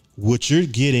 What you're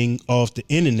getting off the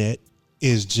internet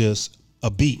is just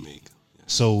a beat.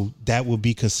 So that would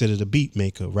be considered a beat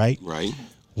maker, right? Right.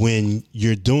 When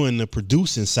you're doing the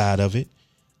producing side of it,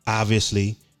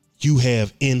 obviously you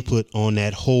have input on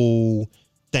that whole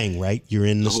thing, right? You're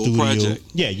in the studio. Project.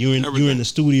 Yeah, you're in the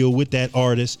studio with that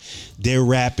artist. They're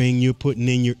rapping, you're putting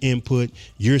in your input.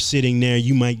 You're sitting there,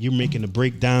 you're making the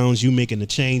breakdowns, you making the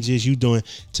changes, you doing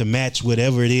to match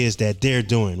whatever it is that they're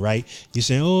doing, right? You're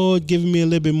saying, oh, giving me a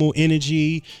little bit more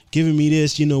energy, giving me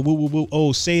this, woo, woo, woo.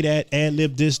 Oh, say that, ad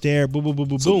lib this there, boom, boom, boom,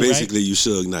 boom. So basically, right? you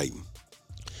Suge Knight.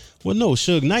 Well, no,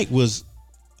 Suge Knight was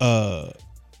a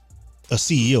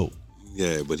CEO.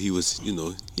 Yeah, but he was,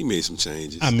 he made some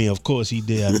changes. I mean, of course he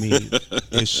did. I mean,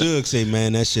 if Suge say,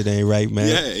 man, that shit ain't right, man.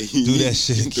 Yeah, do that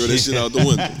shit. Throw that shit out the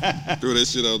window. Throw that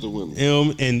shit out the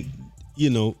window. And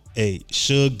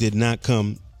Suge did not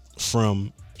come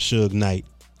from Suge Knight,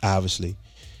 obviously.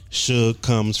 Suge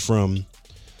comes from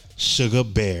Sugar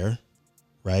Bear,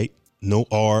 right? No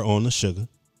R on the sugar,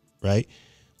 right?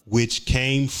 Which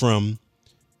came from,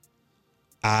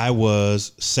 I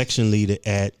was section leader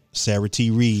at Sarah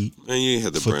T. Reed man, you ain't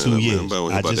had to for 2 years.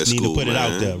 I just need to put it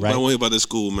out there, right? Don't worry about that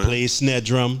school, man. Played snare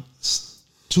drum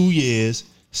 2 years,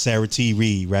 Sarah T.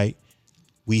 Reed, right?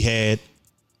 We had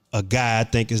a guy, I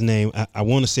think his name, I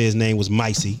want to say his name was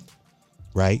Micey,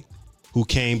 right? Who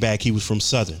came back, he was from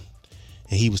Southern.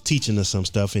 And he was teaching us some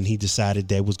stuff, and he decided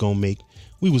that we was gonna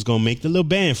make the little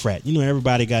band frat.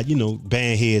 Everybody got,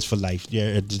 band heads for life.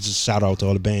 Yeah, just shout out to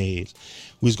all the band heads.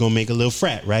 We was gonna make a little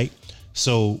frat, right?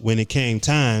 So when it came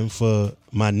time for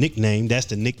my nickname, that's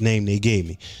the nickname they gave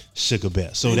me, Sugar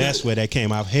Bear. So that's where that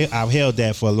came. I've held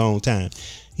that for a long time,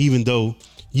 even though,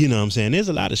 what I'm saying, there's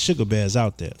a lot of Sugar Bears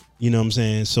out there. You know what I'm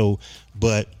saying? So,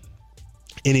 but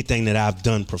anything that I've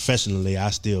done professionally,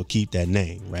 I still keep that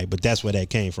name, right? But that's where that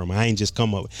came from. I ain't just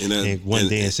come up one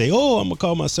day and say, oh, I'm going to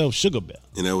call myself Sugar Bear.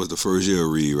 And that was the first year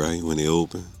of Reed, right? When they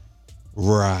opened?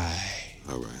 Right.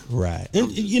 All right. Right. And,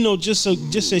 just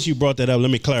since you brought that up, let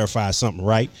me clarify something,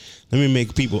 right? Let me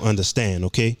make people understand,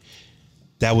 okay?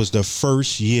 That was the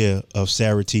first year of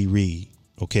Sarah T. Reed,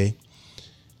 okay?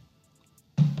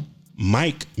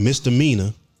 Mike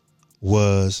Misdemeanor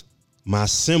was my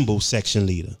cymbal section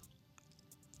leader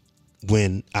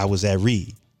when I was at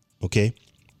Reed, okay?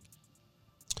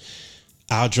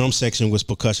 Our drum section was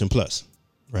Percussion Plus,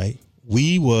 right?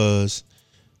 We was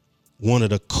one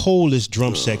of the coldest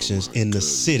drum sections in the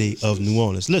city of New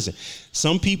Orleans. Listen,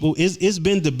 some people, it's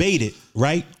been debated,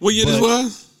 right? What year this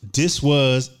was? This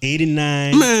was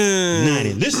 89, Man.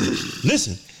 90.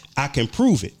 Listen, I can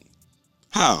prove it.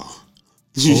 How?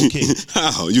 Okay.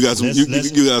 How? You got some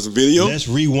video? Let's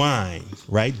rewind,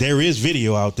 right? There is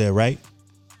video out there, right?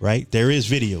 Right? There is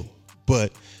video.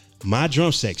 But my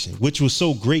drum section, which was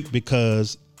so great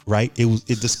because, right,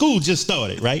 the school just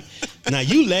started, right? Now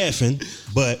you laughing,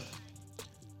 but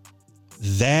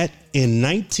that in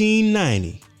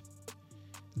 1990,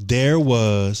 there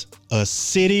was a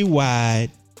citywide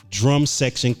drum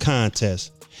section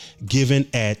contest given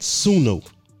at Suno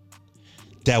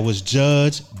that was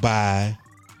judged by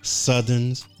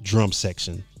Southern's drum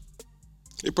section.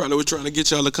 They probably were trying to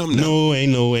get y'all to come now. No,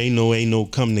 ain't no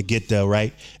come to get there,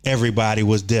 right? Everybody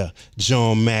was there.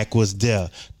 John Mack was there.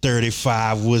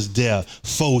 35 was there.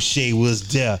 Fauché was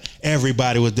there.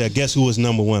 Everybody was there. Guess who was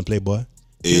number one, Playboy?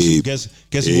 Guess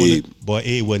who? Boy,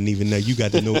 Abe wasn't even there. You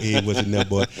got to know Abe wasn't there,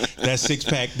 boy. That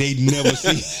 6-pack, they never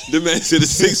seen. The man said a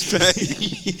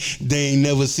 6-pack. They ain't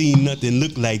never seen nothing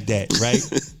look like that, right?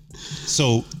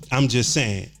 So I'm just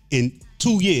saying, in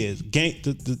 2 years,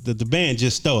 the band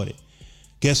just started.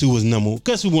 Guess who was number one?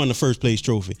 Guess who won the first place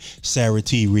trophy? Sarah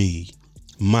T. Reed,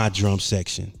 my drum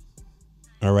section.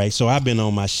 All right, so I've been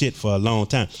on my shit for a long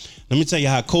time. Let me tell you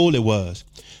how cold it was.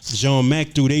 John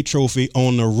Mack threw their trophy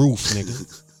on the roof,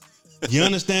 nigga. You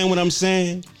understand what I'm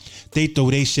saying? They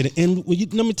throw their shit in.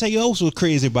 And let me tell you also what's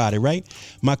crazy about it, right?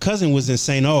 My cousin was in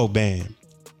St. Aug band.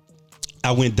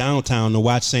 I went downtown to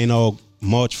watch St. Aug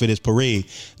march for this parade.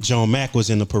 John Mack was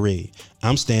in the parade.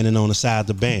 I'm standing on the side of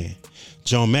the band.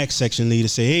 John Mack section leader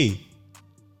say, hey,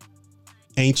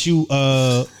 ain't you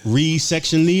Reed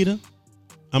section leader?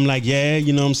 I'm like, yeah,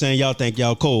 you know what I'm saying? Y'all think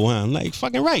y'all cool, huh? I'm like,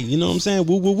 fucking right. You know what I'm saying?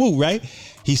 Woo, woo, woo, right?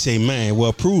 He say, man,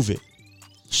 well, prove it.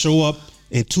 Show up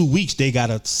in 2 weeks. They got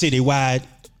a citywide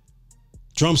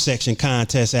drum section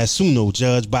contest at Suno,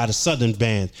 judged by the Southern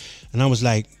band. And I was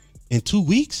like, in 2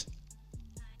 weeks?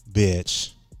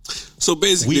 Bitch. So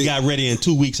basically, we got ready in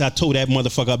 2 weeks. I told that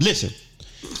motherfucker up, listen,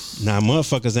 now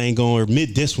motherfuckers ain't gonna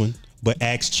admit this one, but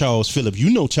ask Charles Phillips.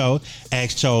 You know Charles.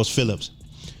 Ask Charles Phillips.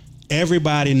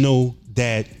 Everybody know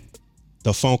that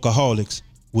the Funkaholics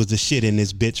was the shit in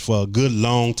this bitch for a good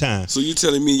long time. So you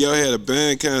telling me y'all had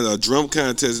a drum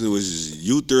contest and it was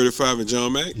you 35 and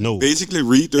John Mack? No. Basically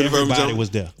Reed 35 and John Mack? Everybody was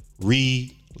there.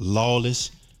 Reed,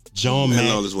 Lawless, John Mack,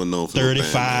 Lawless wasn't known for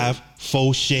 35,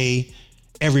 Fauché.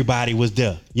 Everybody was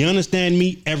there. You understand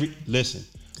me? Listen,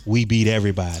 we beat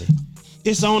everybody.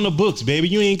 It's on the books, baby.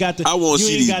 You ain't got to. I want to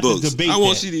see these books. I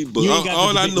want to see these books.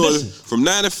 All I know is from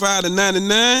 95 to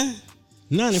 99,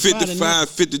 55,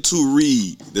 52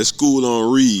 Reed. That school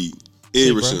on Reed,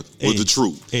 Iverson was the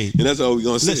truth. Hey, and that's all we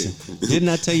gonna say. Listen, didn't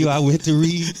I tell you I went to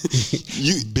Reed?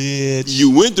 Bitch.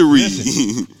 You went to Reed.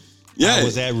 Listen, yeah. I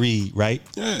was at Reed, right?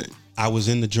 Yeah. I was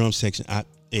in the drum section.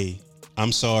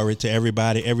 I'm sorry to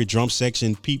everybody, every drum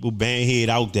section people, band head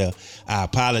out there. I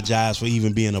apologize for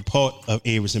even being a part of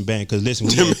Iverson band. Because listen,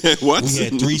 we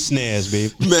had 3 snares,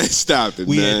 baby. Man, stop it,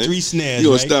 we man. Had 3 snares. You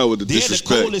gonna start with the they disrespect.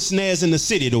 They had the coolest snares in the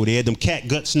city, though. They had them cat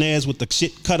gut snares with the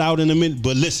shit cut out in the middle.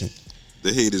 But listen,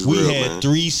 the hate is we real, had man.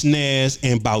 3 snares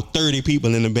and about 30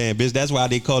 people in the band, bitch. That's why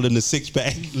they called it the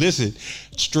 6-pack. Listen,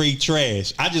 straight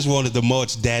trash. I just wanted to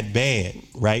march that bad,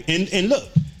 right? And look,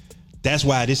 that's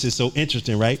why this is so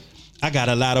interesting, right? I got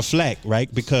a lot of flack,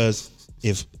 right? Because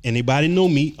if anybody know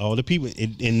me, all the people,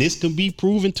 and this can be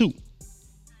proven too.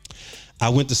 I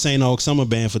went to St. Aug Summer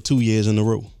Band for 2 years in a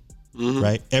row,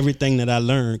 right? Everything that I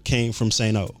learned came from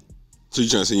St. Aug. So you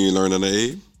trying to say you ain't learned under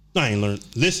Abe? I ain't learned.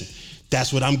 Listen,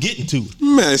 that's what I'm getting to.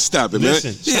 Man, stop it,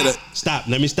 Listen, man. Stop.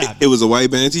 Let me stop. It was a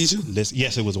white band teacher? Listen,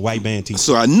 yes, it was a white band teacher.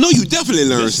 So I know you definitely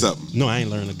learned something. No, I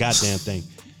ain't learned a goddamn thing.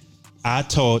 I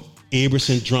taught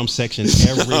Iverson drum section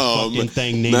every fucking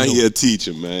thing they know. Now you're a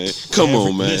teacher, man. Come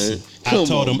on, man. Listen, I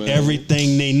taught them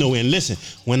everything they know. And listen,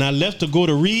 when I left to go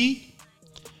to Reed,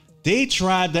 they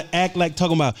tried to act like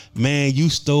talking about, man, you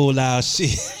stole our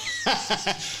shit.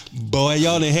 Boy,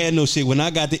 y'all didn't have no shit. When I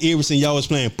got to Iverson, y'all was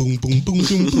playing boom, boom, boom,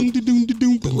 boom, boom, boom,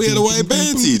 boom, boom. We had a white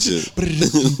band teacher.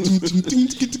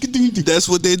 That's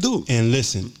what they do. And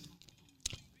listen,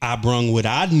 I brung what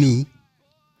I knew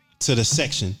to the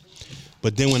section.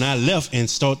 But then when I left and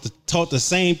taught the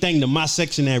same thing to my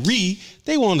section at Reed,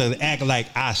 they wanted to act like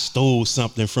I stole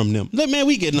something from them. Look, man,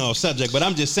 we getting off subject, but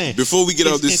I'm just saying. Before we get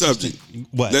off this subject,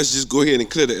 what? Let's just go ahead and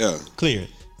clear the air. Clear it.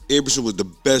 Iverson was the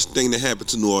best thing that happened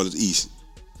to New Orleans East.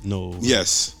 No.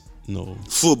 Yes. No.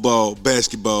 Football,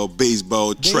 basketball,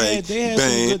 baseball, track,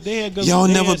 band. Y'all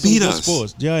never beat us.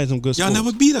 Y'all had some good sports. Y'all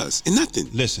never beat us in nothing.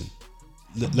 Listen,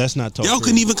 let's not talk Y'all crazy.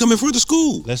 couldn't even come in front of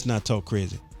school. Let's not talk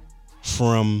crazy.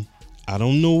 From, I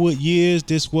don't know what years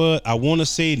this was. I want to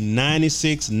say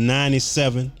 96,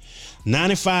 97,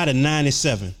 95 to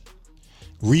 97.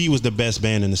 Reed was the best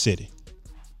band in the city.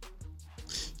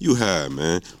 You high,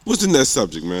 man. What's the next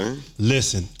subject, man?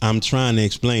 Listen, I'm trying to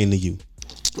explain to you.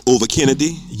 Over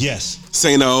Kennedy? Yes.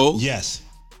 St. Aug? Yes.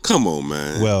 Come on,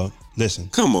 man. Well, listen.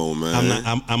 Come on, man.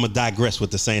 I'm gonna digress with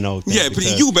the St. Aug thing. Yeah,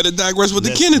 but you better digress with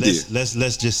the Kennedy.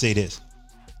 Let's just say this.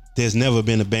 There's never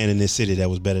been a band in this city that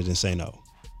was better than St. Aug.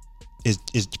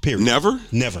 It's period.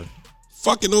 Never.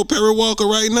 Fucking old Perry Walker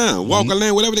right now. Walker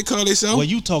Land, whatever they call themselves. Well,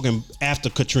 you talking after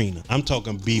Katrina. I'm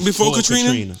talking before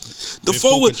Katrina.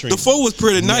 The four was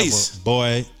pretty nice.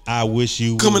 Boy, I wish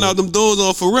you coming out them doors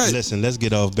on for right. Listen, let's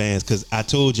get off bands, because I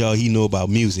told y'all he know about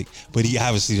music, but he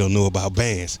obviously don't know about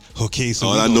bands. Okay, so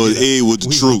all I know is A was the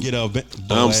truth. Get off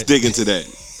I'm sticking to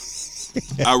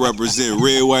that. I represent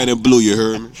red, white, and blue, you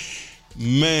heard me?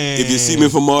 Man, if you see me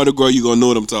from Mardi Gras, you gonna know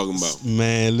what I'm talking about.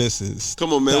 Man, listen.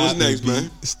 Come on, man. What's next,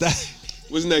 man? Stop.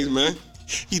 What's next, man?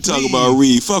 He talking about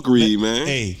Reed. Fuck Reed, man.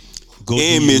 Hey, go do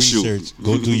your research.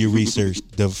 Go do your research.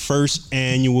 The first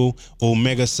annual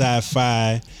Omega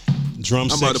Psi drum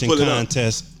section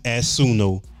contest at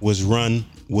Suno was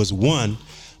won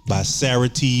by Sarah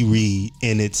T. Reed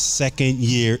in its second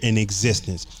year in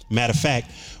existence. Matter of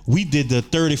fact, we did the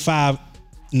 35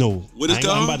 No. What is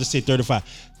called? I'm about to say 35.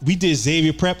 We did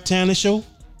Xavier Prep talent show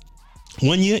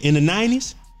one year in the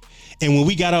 90s. And when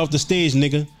we got off the stage,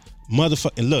 nigga,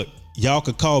 motherfucking look, y'all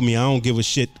could call me. I don't give a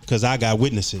shit because I got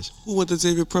witnesses. Who went to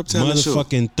Xavier Prep talent show?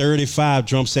 Motherfucking 35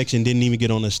 drum section didn't even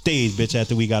get on the stage, bitch,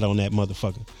 after we got on that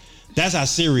motherfucker. That's how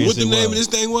serious it was. What the name of this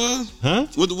thing was? Huh?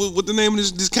 What the name of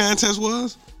this contest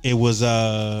was? It was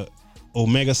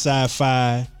Omega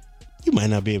Sci-Fi. You might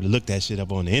not be able to look that shit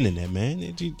up on the internet, man.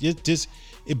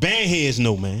 Band heads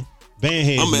know, man. Band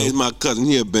heads. I'm asking my cousin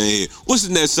here, band head. What's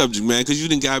the next subject, man? Because you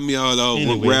done got me all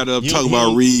anyway, wrapped up talking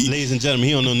about Reed. Ladies and gentlemen,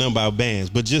 he don't know nothing about bands,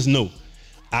 but just know,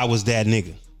 I was that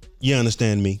nigga. You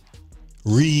understand me?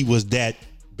 Reed was that.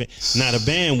 Now the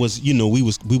band was, we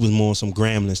was more on some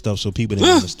grambling stuff, so people didn't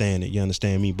understand it. You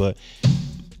understand me? But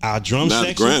our drum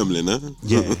section, not grambling, huh?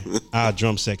 Yeah, our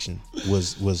drum section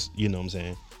was, you know what I'm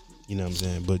saying? You know what I'm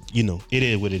saying? But it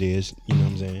is what it is. You know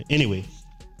what I'm saying? Anyway,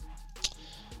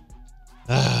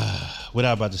 what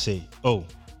I about to say? Oh,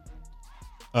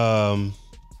 the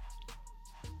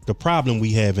problem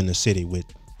we have in the city with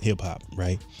hip hop,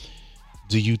 right?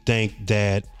 Do you think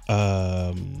that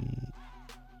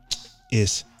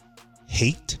it's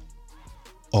hate,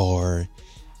 or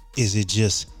is it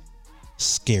just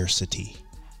scarcity?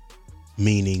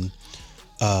 Meaning,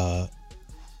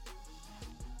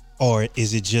 or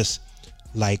is it just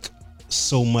like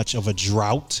so much of a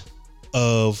drought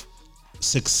of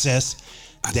success?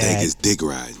 I think it's dick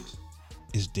riding.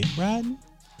 Is dick riding?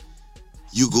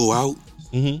 You go out,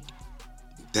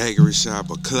 daiquiri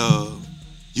shop, a club,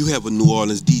 you have a New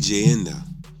Orleans DJ in there.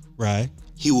 Right.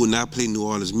 He will not play New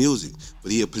Orleans music,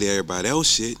 but he'll play everybody else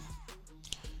shit.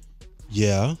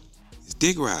 Yeah. It's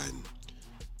dick riding.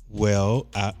 Well,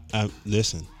 I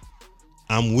listen,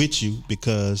 I'm with you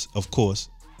because, of course,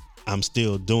 I'm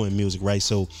still doing music, right?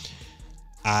 So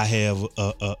I have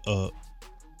a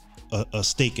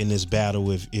stake in this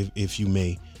battle, if you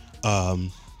may.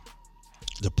 The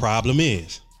problem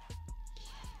is,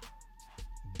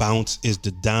 bounce is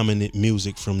the dominant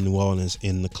music from New Orleans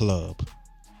in the club.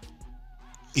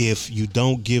 If you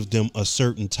don't give them a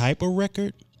certain type of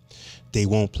record, they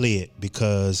won't play it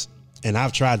because, and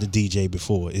I've tried to DJ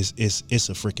before, it's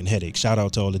a freaking headache. Shout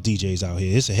out to all the DJs out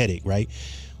here. It's a headache, right?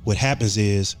 What happens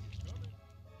is,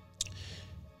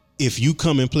 if you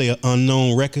come and play an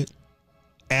unknown record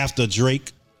after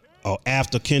Drake or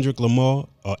after Kendrick Lamar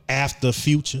or after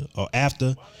Future or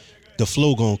after, the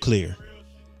flow gonna clear,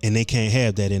 and they can't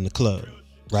have that in the club,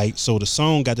 right? So the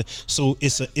song got to, so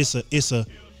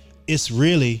it's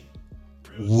really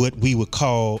what we would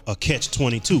call a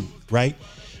catch-22, right?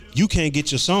 You can't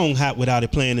get your song hot without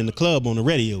it playing in the club on the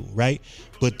radio, right?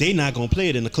 But they not gonna play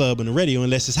it in the club on the radio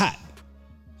unless it's hot.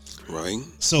 Right.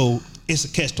 So it's a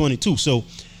catch-22. So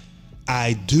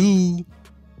I do,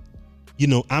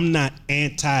 I'm not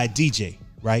anti-DJ,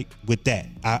 right? With that,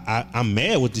 I'm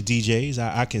mad with the DJs.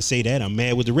 I can say that. I'm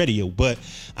mad with the radio, but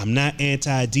I'm not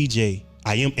anti-DJ.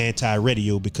 I am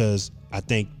anti-radio because I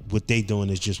think what they doing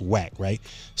is just whack, right?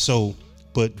 So,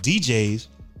 but DJs,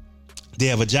 they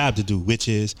have a job to do, which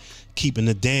is keeping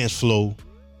the dance flow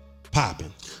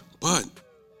popping. But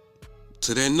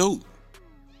to that note,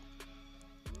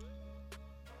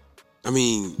 I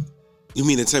mean, you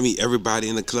mean to tell me everybody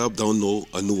in the club don't know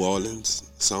a New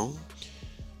Orleans song?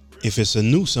 If it's a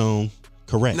new song,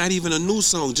 correct. Not even a new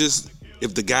song, just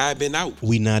if the guy been out.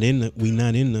 We not in the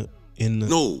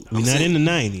No, we're not in the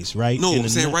 90s, right? No, I'm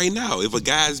saying right now, if a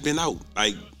guy's been out,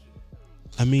 like,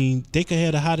 I mean, they could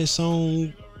have the hottest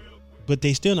song, but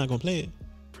they still not gonna play it.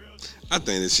 I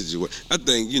think this shit I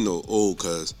think,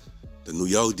 cause the New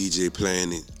York DJ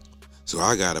playing it, so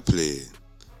I gotta play it.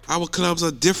 Our clubs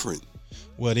are different.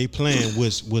 Well, they playing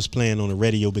was playing on the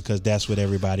radio because that's what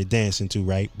everybody dancing to,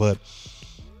 right? But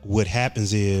what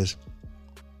happens is,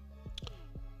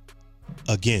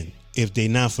 again, if they're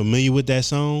not familiar with that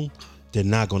song, they're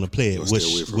not going to play it.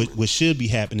 What should be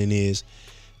happening is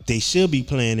they should be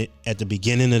playing it at the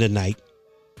beginning of the night,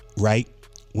 right?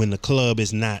 When the club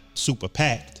is not super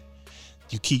packed,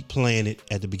 you keep playing it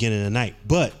at the beginning of the night.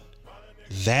 But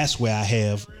that's where I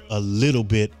have a little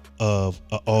bit of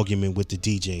an argument with the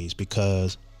DJs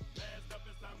because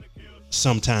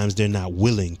sometimes they're not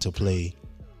willing to play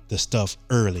the stuff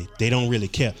early. They don't really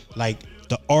care. Like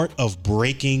the art of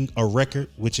breaking a record,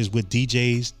 which is what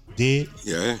DJs did.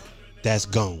 Yeah. That's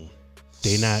gone.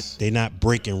 They not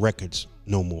breaking records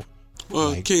no more.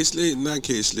 Well, not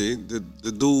K-Slade.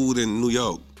 The dude in New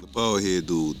York, the bald head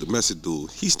dude, the message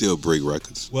dude, he still break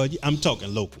records. Well, I'm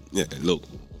talking local. Yeah, local.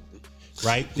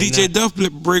 Right? DJ Duff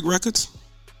break records.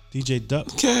 DJ Duff.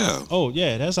 Yeah. Oh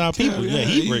yeah, that's our people. Yeah,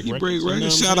 he break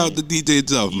records. Shout out to DJ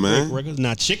Duff, man. Break records.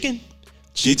 Now Chicken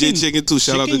DJ Chicken too.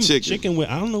 Shout out to Chicken. Chicken with,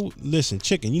 I don't know. Listen,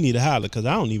 Chicken, you need to holler because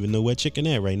I don't even know where Chicken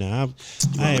at right now.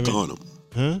 I haven't.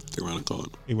 Huh? They around the corner.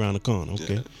 Around the corner.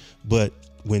 Okay. Yeah. But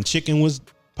when Chicken was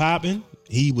popping,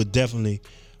 he would definitely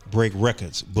break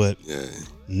records. But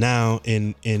now,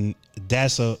 and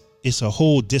it's a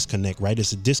whole disconnect, right?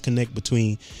 It's a disconnect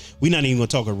between. We're not even gonna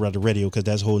talk about the radio because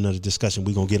that's a whole nother discussion.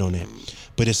 We're gonna get on that.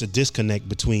 But it's a disconnect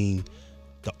between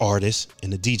the artists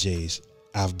and the DJs.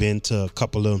 I've been to a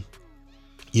couple of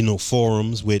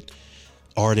forums with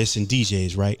artists and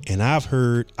DJs, right? And I've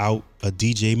heard out a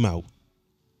DJ mouth,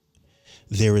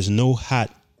 there is no hot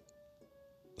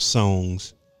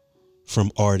songs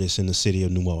from artists in the city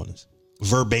of New Orleans.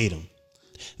 Verbatim.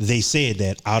 They said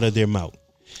that out of their mouth.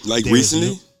 Like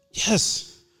recently?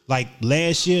 Yes. Like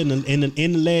last year, in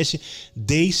the last year,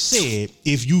 they said,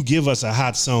 if you give us a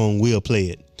hot song, we'll play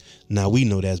it. Now, we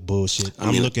know that's bullshit.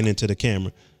 I'm looking into the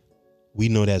camera. We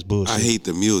know that's bullshit. I hate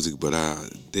the music, but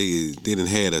they didn't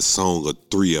had a song or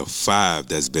 3 or 5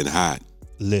 that's been hot.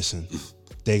 Listen,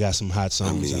 they got some hot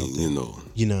songs out there.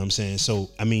 You know what I'm saying? So,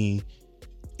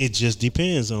 it just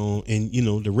depends on, and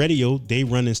the radio, they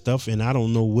running stuff, and I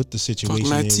don't know what the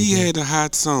situation is. T had a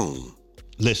hot song.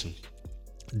 Listen,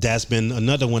 that's been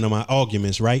another one of my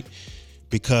arguments, right?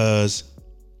 Because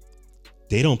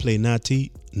they don't play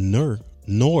Nati,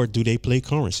 nor do they play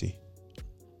Currency.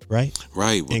 Right?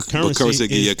 Right. But Currency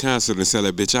give you a concert and sell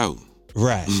that bitch out.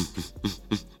 Right.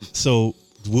 So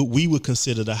what we would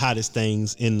consider the hottest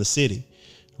things in the city,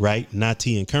 right?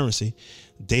 Nati and Currency.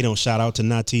 They don't shout out to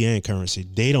Nati and Currency.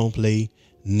 They don't play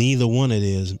neither one of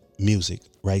their music,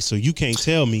 right? So you can't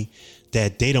tell me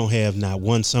that they don't have not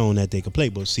one song that they can play.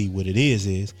 But see, what it is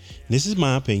this is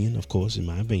my opinion, of course, in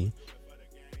my opinion.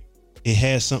 It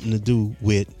has something to do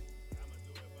with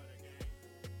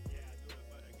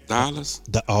dollars,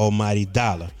 the almighty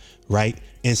dollar, right?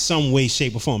 In some way,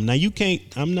 shape, or form. Now you can't.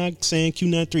 I'm not saying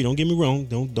Q93. Don't get me wrong.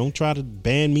 Don't try to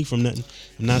ban me from nothing.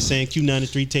 I'm not saying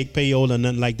Q93 take payola or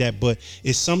nothing like that. But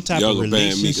it's some type of relationship. Y'all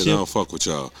gonna ban me because I don't fuck with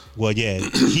y'all. Well, yeah,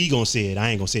 he gonna say it. I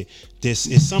ain't gonna say it. This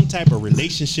is some type of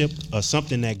relationship or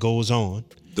something that goes on.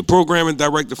 The programming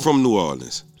director from New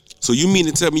Orleans. So you mean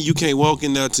to tell me you can't walk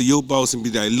in there to your boss and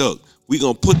be like, look, we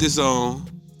gonna put this on,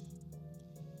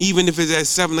 even if it's at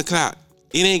 7:00.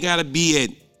 It ain't gotta be at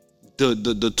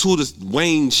the 2 to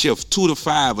Wayne shift, 2 to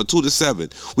 5 or 2 to 7.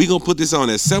 We gonna put this on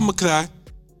at 7:00.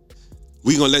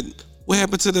 We gonna let what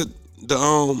happened to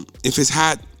the if it's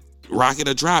hot, rock it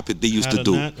or drop it. They used hot to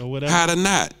do hot or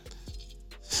not.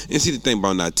 And see the thing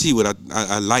about Nati, what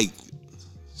I like.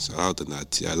 Shout out to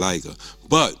Nati, I like her,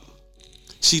 but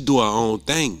she do her own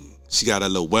thing. She got a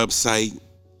little website,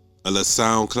 a little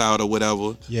SoundCloud or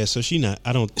whatever. Yeah, so she don't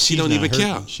even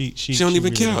care. She don't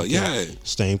even really care. Don't yeah. Care.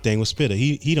 Same thing with Spitter.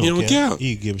 He don't care.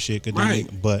 He give a shit. Right.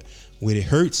 But what it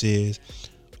hurts is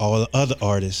all the other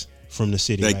artists from the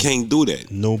city. They can't do that.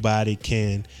 Nobody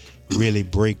can really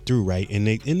break through, right? And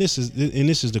this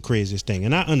is the craziest thing.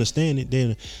 And I understand it.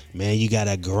 Then, man, you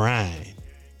gotta grind.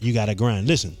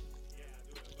 Listen.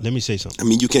 Let me say something.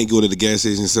 You can't go to the gas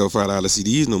station and sell $5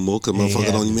 CDs no more because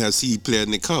motherfuckers don't even have CD player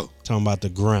in their car. Talking about the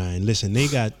grind. Listen, they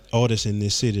got artists in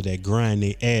this city that grind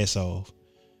their ass off.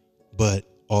 But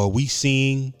are we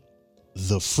seeing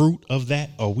the fruit of that?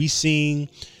 Are we seeing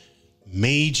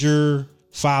major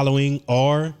following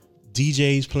or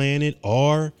DJs playing it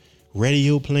or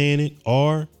radio playing it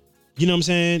or, you know what I'm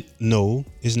saying? No,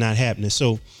 it's not happening.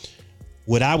 So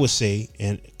what I would say,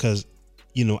 and because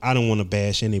I don't want to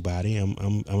bash anybody.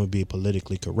 I'm gonna be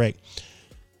politically correct.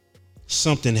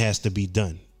 Something has to be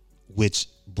done, which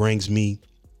brings me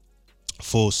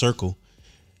full circle.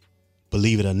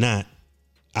 Believe it or not,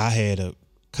 I had a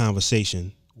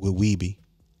conversation with Weeby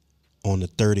on the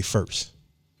 31st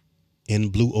in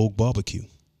Blue Oak Barbecue,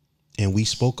 and we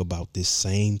spoke about this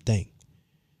same thing.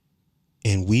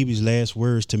 And Weeby's last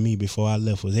words to me before I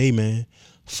left was, "Hey man,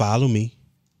 follow me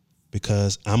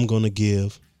because I'm gonna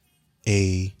give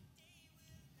a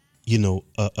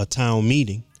town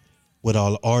meeting with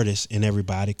all the artists and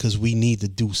everybody because we need to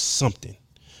do something."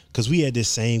 Because we had this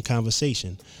same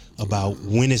conversation about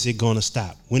when is it going to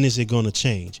stop? When is it going to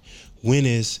change? When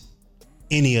is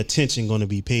any attention going to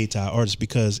be paid to our artists?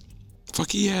 Because fuck,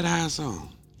 he had a hot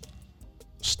song.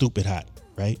 Stupid hot,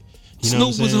 right?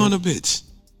 Snoop was on a bitch.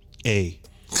 Hey.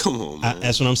 Come on, man.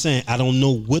 That's what I'm saying. I don't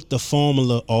know what the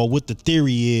formula or what the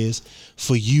theory is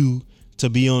for you to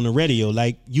be on the radio.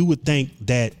 Like, you would think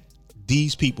that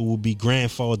these people will be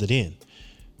grandfathered in,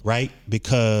 right?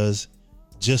 Because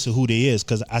just of who they is.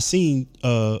 Because I seen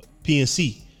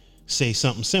PNC say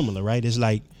something similar, right? It's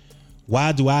like,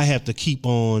 why do I have to keep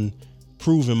on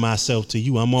proving myself to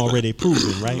you? I'm already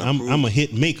proven, right? I'm a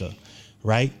hit maker,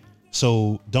 right?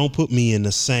 So don't put me in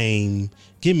the same.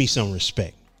 Give me some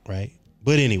respect, right?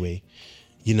 But anyway,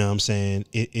 you know what I'm saying?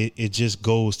 It just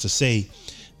goes to say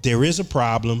there is a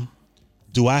problem.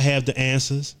 Do I have the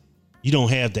answers? You don't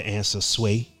have the answers,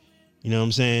 Sway. You know what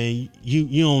I'm saying?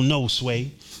 You don't know,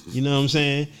 Sway. You know what I'm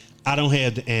saying? I don't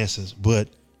have the answers, but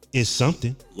it's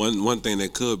something. One thing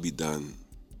that could be done,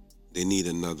 they need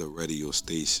another radio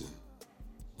station,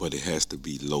 but it has to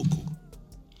be local.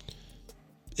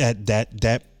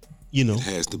 That you know, it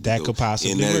has to be that local. Could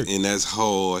possibly work. And that's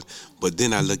hard. But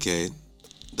then I look at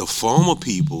the former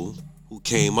people who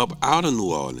came up out of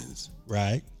New Orleans.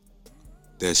 Right.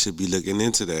 That should be looking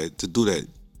into that, to do that.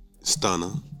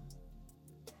 Stunner,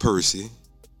 Percy,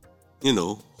 you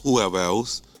know, whoever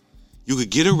else. You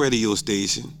could get a radio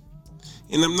station.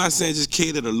 And I'm not saying just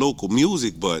cater to local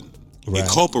music, but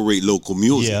incorporate local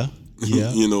music.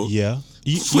 Yeah. You know? Yeah.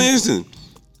 For instance,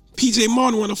 PJ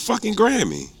Martin won a fucking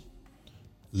Grammy.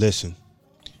 Listen,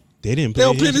 they don't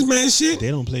play this man's shit.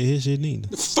 They don't play his shit neither.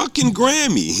 The fucking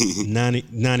Grammy.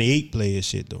 98 play his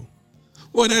shit though.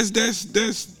 Well,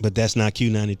 that's. But that's not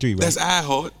Q93, right? That's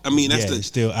iHeart. I mean, that's it's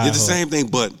still iHeart. It's the same thing,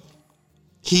 but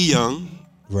he young.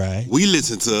 Right. We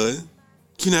listen to it.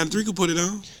 Q93 could put it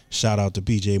on. Shout out to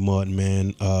PJ Martin,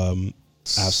 man.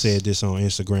 I've said this on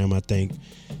Instagram. I think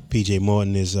PJ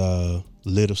Martin is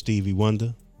little Stevie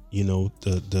Wonder. You know,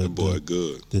 the boy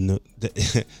good.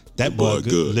 That boy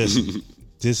good. Listen,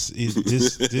 this he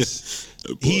is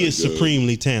good.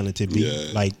 supremely talented.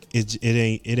 Yeah. Like it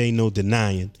ain't no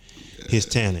denying his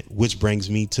talent. Which brings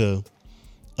me to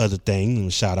other things. I'm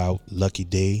gonna shout out Lucky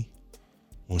Day.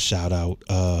 I'm gonna shout out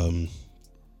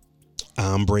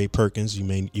Ombre Perkins. You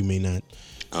may not.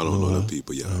 I don't know them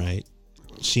people, y'all. All right.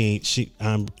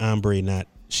 Ombre not.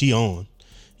 She on.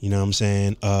 You know what I'm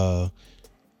saying?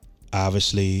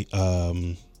 Obviously,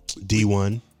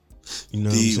 D1. You know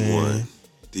what I'm saying?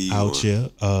 D1 out here.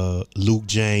 Luke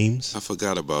James. I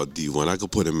forgot about D1. I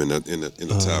could put him in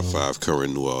the top 5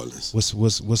 current New Orleans.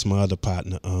 What's my other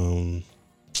partner? I'm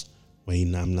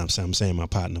saying my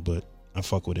partner, but I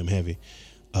fuck with him heavy.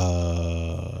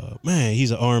 Man,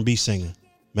 he's an R&B singer.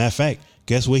 Matter of fact,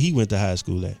 guess where he went to high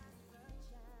school at?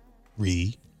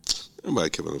 Reed. Nobody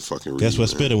kept on fucking Reed. Guess what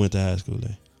Spitter went to high school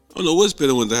at? I don't know what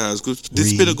Spitter went to high school. Did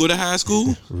Spitter go to high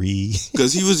school? Reed.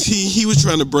 Because he was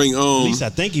trying to bring at least I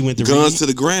think he went to guns Reed. to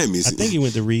the Grammys. I think he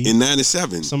went to Reed in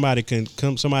 '97. Somebody can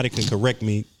correct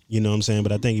me. You know what I'm saying?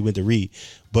 But I think he went to Reed.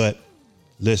 But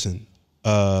listen,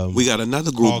 we got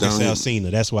another group August down Alsina.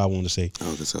 here. That's what I want to say.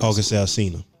 August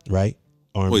Alsina, right?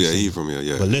 R&B oh yeah, singer. he from here.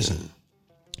 Yeah. But listen,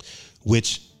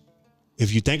 which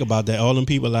if you think about that, all them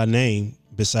people I named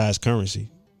besides Currency,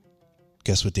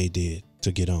 guess what they did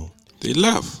to get on? They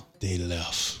left.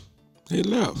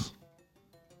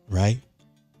 Right?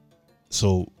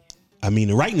 So, I mean,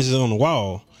 the writing is on the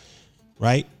wall,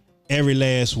 right? Every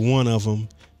last one of them,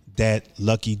 that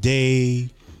Lucky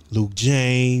Day, Luke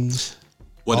James,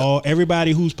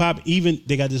 everybody who's popping, even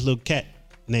they got this little cat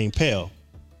named Pell,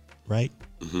 right?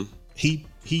 Mm-hmm. He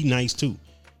nice too.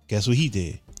 Guess what he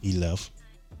did? He left.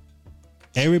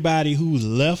 Everybody who's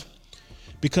left,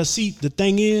 because see, the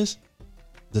thing is,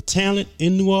 the talent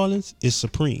in New Orleans is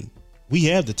supreme. We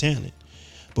have the talent,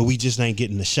 but we just ain't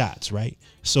getting the shots, right?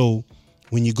 So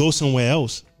when you go somewhere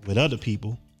else with other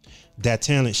people, that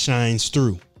talent shines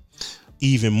through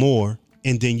even more,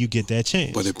 and then you get that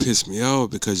chance. But it pissed me off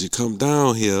because you come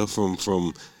down here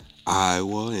from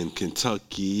Iowa and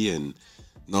Kentucky and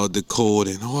North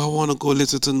Dakota, and I want to go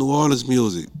listen to New Orleans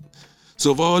music.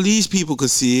 So if all these people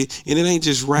could see it, and it ain't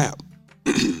just rap.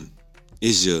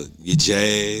 It's your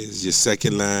jazz, your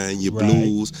second line, your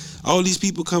blues. All these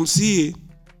people come see it.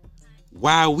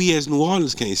 Why we as New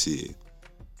Orleans can't see it?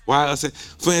 Why I say,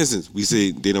 for instance, we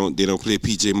say they don't play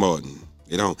PJ Martin.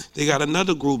 They don't. They got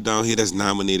another group down here that's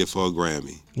nominated for a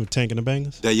Grammy. With Tank and the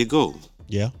Bangers? There you go.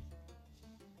 Yeah.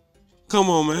 Come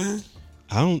on,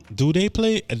 man. Do they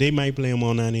play? They might play them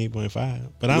on 98.5,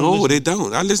 but they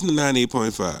don't. I listen to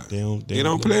 98.5. They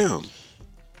don't play them.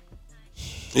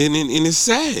 And it's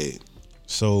sad.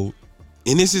 So,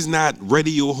 and this is not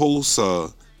radio hosts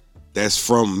that's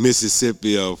from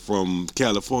Mississippi or from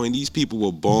California. These people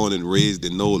were born and raised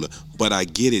in NOLA. But I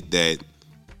get it that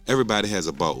everybody has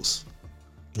a boss.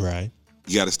 Right.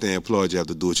 You got to stay employed. You have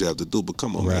to do what you have to do. But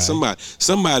come on, man.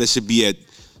 Somebody should be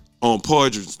on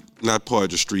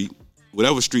Parger Street,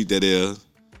 whatever street that is,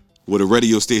 where the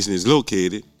radio station is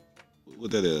located.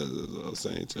 What that is,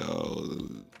 St.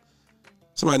 Charles.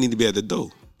 Somebody need to be at the door.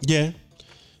 Yeah.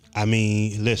 I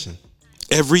mean, listen.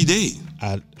 Every day.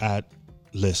 I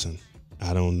listen.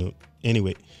 I don't know.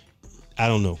 Anyway, I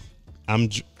don't know. I'm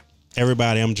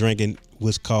drinking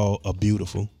what's called a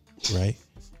beautiful, right?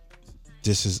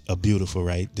 this is a beautiful,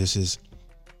 right? This is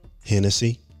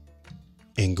Hennessy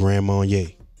and Grand Marnier,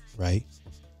 right?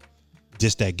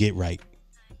 Just that get right,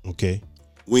 okay?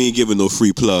 We ain't giving no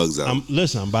free plugs out.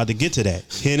 Listen, I'm about to get to that.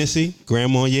 Hennessy,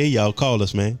 Grand Marnier, y'all call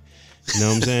us, man. You know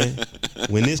what I'm saying?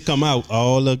 When this come out,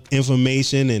 all the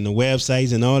information and the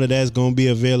websites and all of that's going to be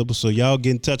available, so y'all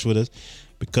get in touch with us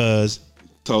because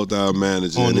talk to our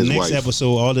manager on and the his next wife.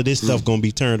 episode, all of this stuff going to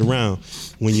be turned around.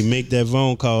 When you make that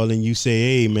phone call and you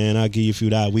say, hey, man, I'll give you a few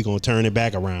dollars, we going to turn it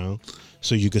back around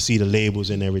so you can see the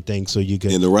labels and everything so you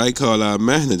can. And the right call our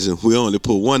manager, we only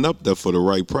put one up there for the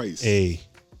right price. Hey,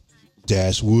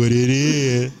 that's what it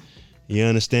is. You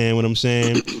understand what I'm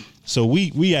saying? So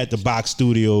we at the Box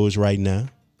Studios right now.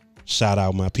 Shout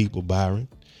out my people, Byron.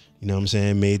 You know what I'm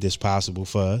saying? Made this possible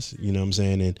for us. You know what I'm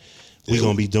saying? And we're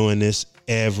going to be doing this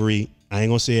I ain't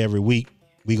going to say every week.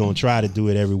 We're going to try to do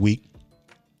it every week.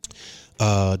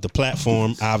 The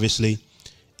platform, obviously,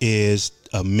 is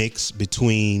a mix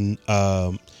between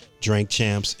Drink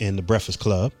Champs and the Breakfast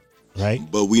Club, right?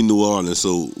 But we New Orleans,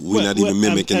 so we're not even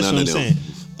mimicking none of them.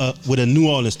 With a New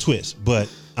Orleans twist.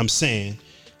 But I'm saying,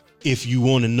 if you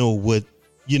want to know what,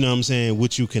 you know what I'm saying,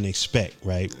 what you can expect,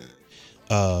 right?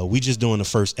 We just doing the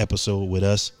first episode with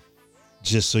us,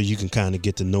 just so you can kind of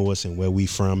get to know us and where we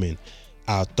from and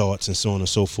our thoughts and so on and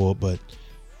so forth. But,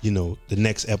 you know, the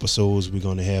next episodes, we're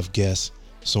going to have guests,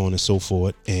 so on and so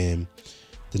forth. And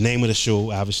the name of the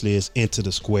show, obviously, is Into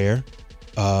the Square.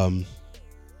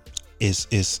 It's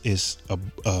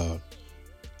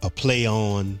a play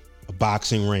on a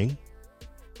boxing ring,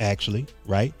 actually,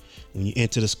 right? When you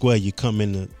enter the square, you come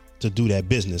in to do that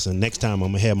business. And next time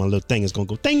I'm gonna have my little thing, it's gonna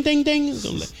go ding, ding, ding.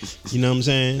 You know what I'm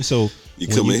saying? So you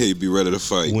come in here, you be ready to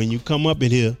fight. When you come up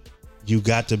in here, you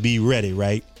got to be ready,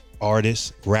 right?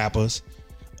 Artists, rappers,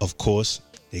 of course,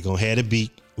 they gonna have a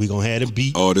beat. We gonna have a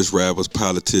beat. Artists, rappers,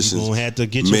 politicians. You gonna have to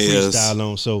get your mayors.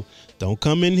 freestyle on. So don't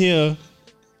come in here,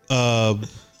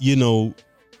 you know,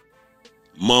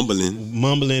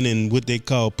 mumbling and what they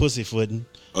call pussyfooting.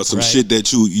 Or some shit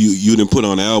that you didn't put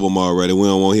on the album already. We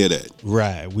don't want to hear that.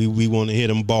 Right. We want to hear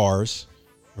them bars,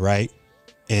 right?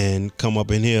 And come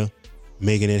up in here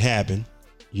making it happen.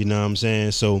 You know what I'm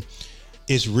saying? So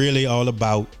it's really all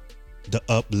about the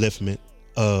upliftment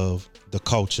of the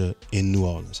culture in New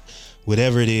Orleans.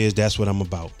 Whatever it is, that's what I'm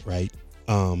about, right?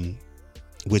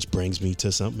 Which brings me to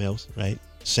something else, right?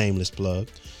 Shameless plug.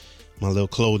 My little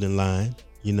clothing line,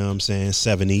 you know what I'm saying?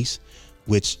 7 East,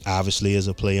 which obviously is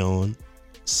a play on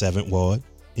 7th Ward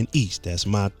and East. That's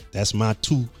my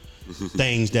two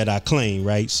things that I claim,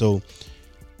 right? So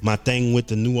my thing with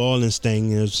the New Orleans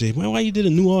thing is, well, why you did a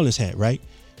New Orleans hat, right?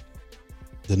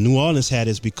 The New Orleans hat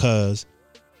is because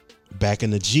back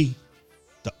in the G,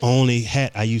 the only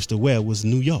hat I used to wear was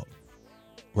New York,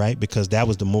 right? Because that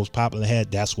was the most popular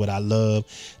hat. That's what I love.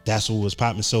 That's what was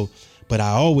popping. So, but I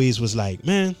always was like,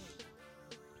 man,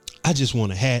 I just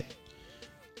want a hat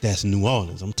that's New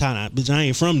Orleans. I'm tired, but I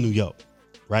ain't from New York,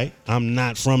 right? I'm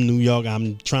not from New York.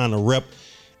 I'm trying to rep.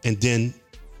 And then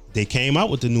they came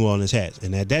out with the New Orleans hats.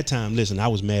 And at that time, listen, I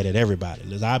was mad at everybody.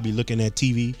 I'd be looking at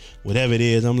TV, whatever it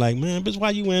is. I'm like, man, bitch,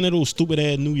 why you wearing that old stupid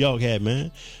ass New York hat,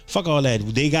 man? Fuck all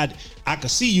that. I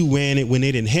could see you wearing it when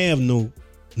they didn't have no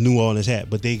New Orleans hat,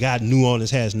 but they got New Orleans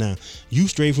hats now. You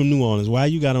straight from New Orleans. Why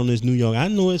you got on this New York? I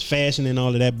know it's fashion and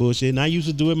all of that bullshit, and I used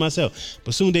to do it myself.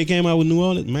 But soon they came out with New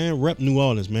Orleans, man, rep New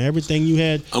Orleans, man. Everything you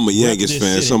had. I'm a Yankees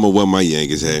fan, so I'm gonna wear my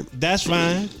Yankees hat. That's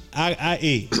fine.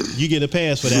 Hey, you get a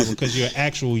pass for that one because you're an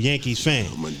actual Yankees fan.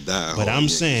 I'm gonna die. But I'm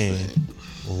saying,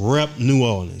 rep New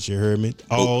Orleans. You heard me?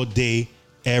 All day,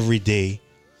 every day.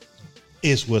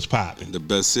 It's what's popping. The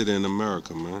best city in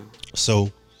America, man.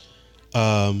 So,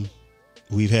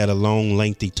 we've had a long,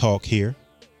 lengthy talk here.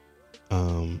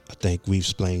 I think we've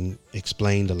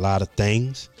explained a lot of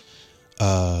things.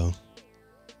 I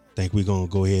think we're going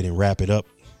to go ahead and wrap it up.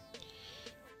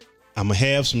 I'm going to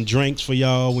have some drinks for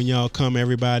y'all when y'all come,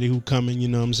 everybody who coming, you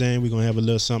know what I'm saying? We're going to have a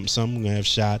little something. We're going to have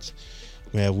shots.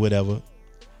 We're going to have whatever.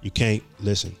 You can't,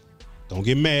 listen, don't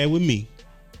get mad with me.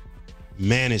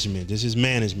 Management. This is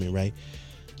management, right?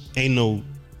 Ain't no,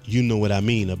 you know what I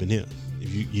mean up in here.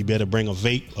 You better bring a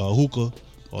vape or a hookah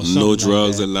or something. No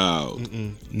drugs like allowed.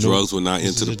 Drugs will not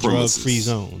enter the premises. Drug-free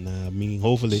zone. Now, I mean,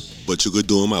 hopefully. But you could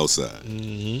do them outside.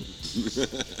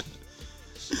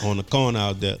 On the corner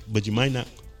out there. But you might not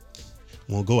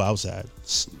want to go outside.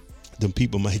 Them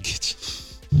people might get you.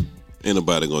 Ain't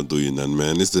nobody gonna do you nothing,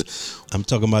 man. I'm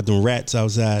talking about them rats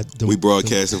outside. We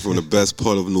broadcasting from the best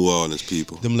part of New Orleans,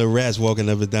 people. Them little rats walking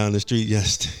up and down the street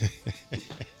yesterday.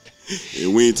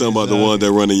 And we ain't talking about the ones that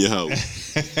run in your house.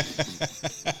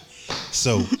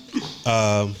 So,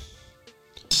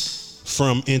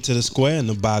 From Into the Square in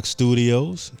the Box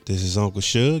Studios, this is Uncle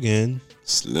Suge and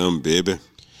Slim, baby.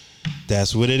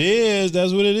 That's what it is.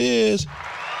 That's what it is.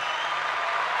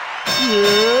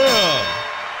 Yeah.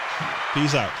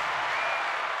 Peace out.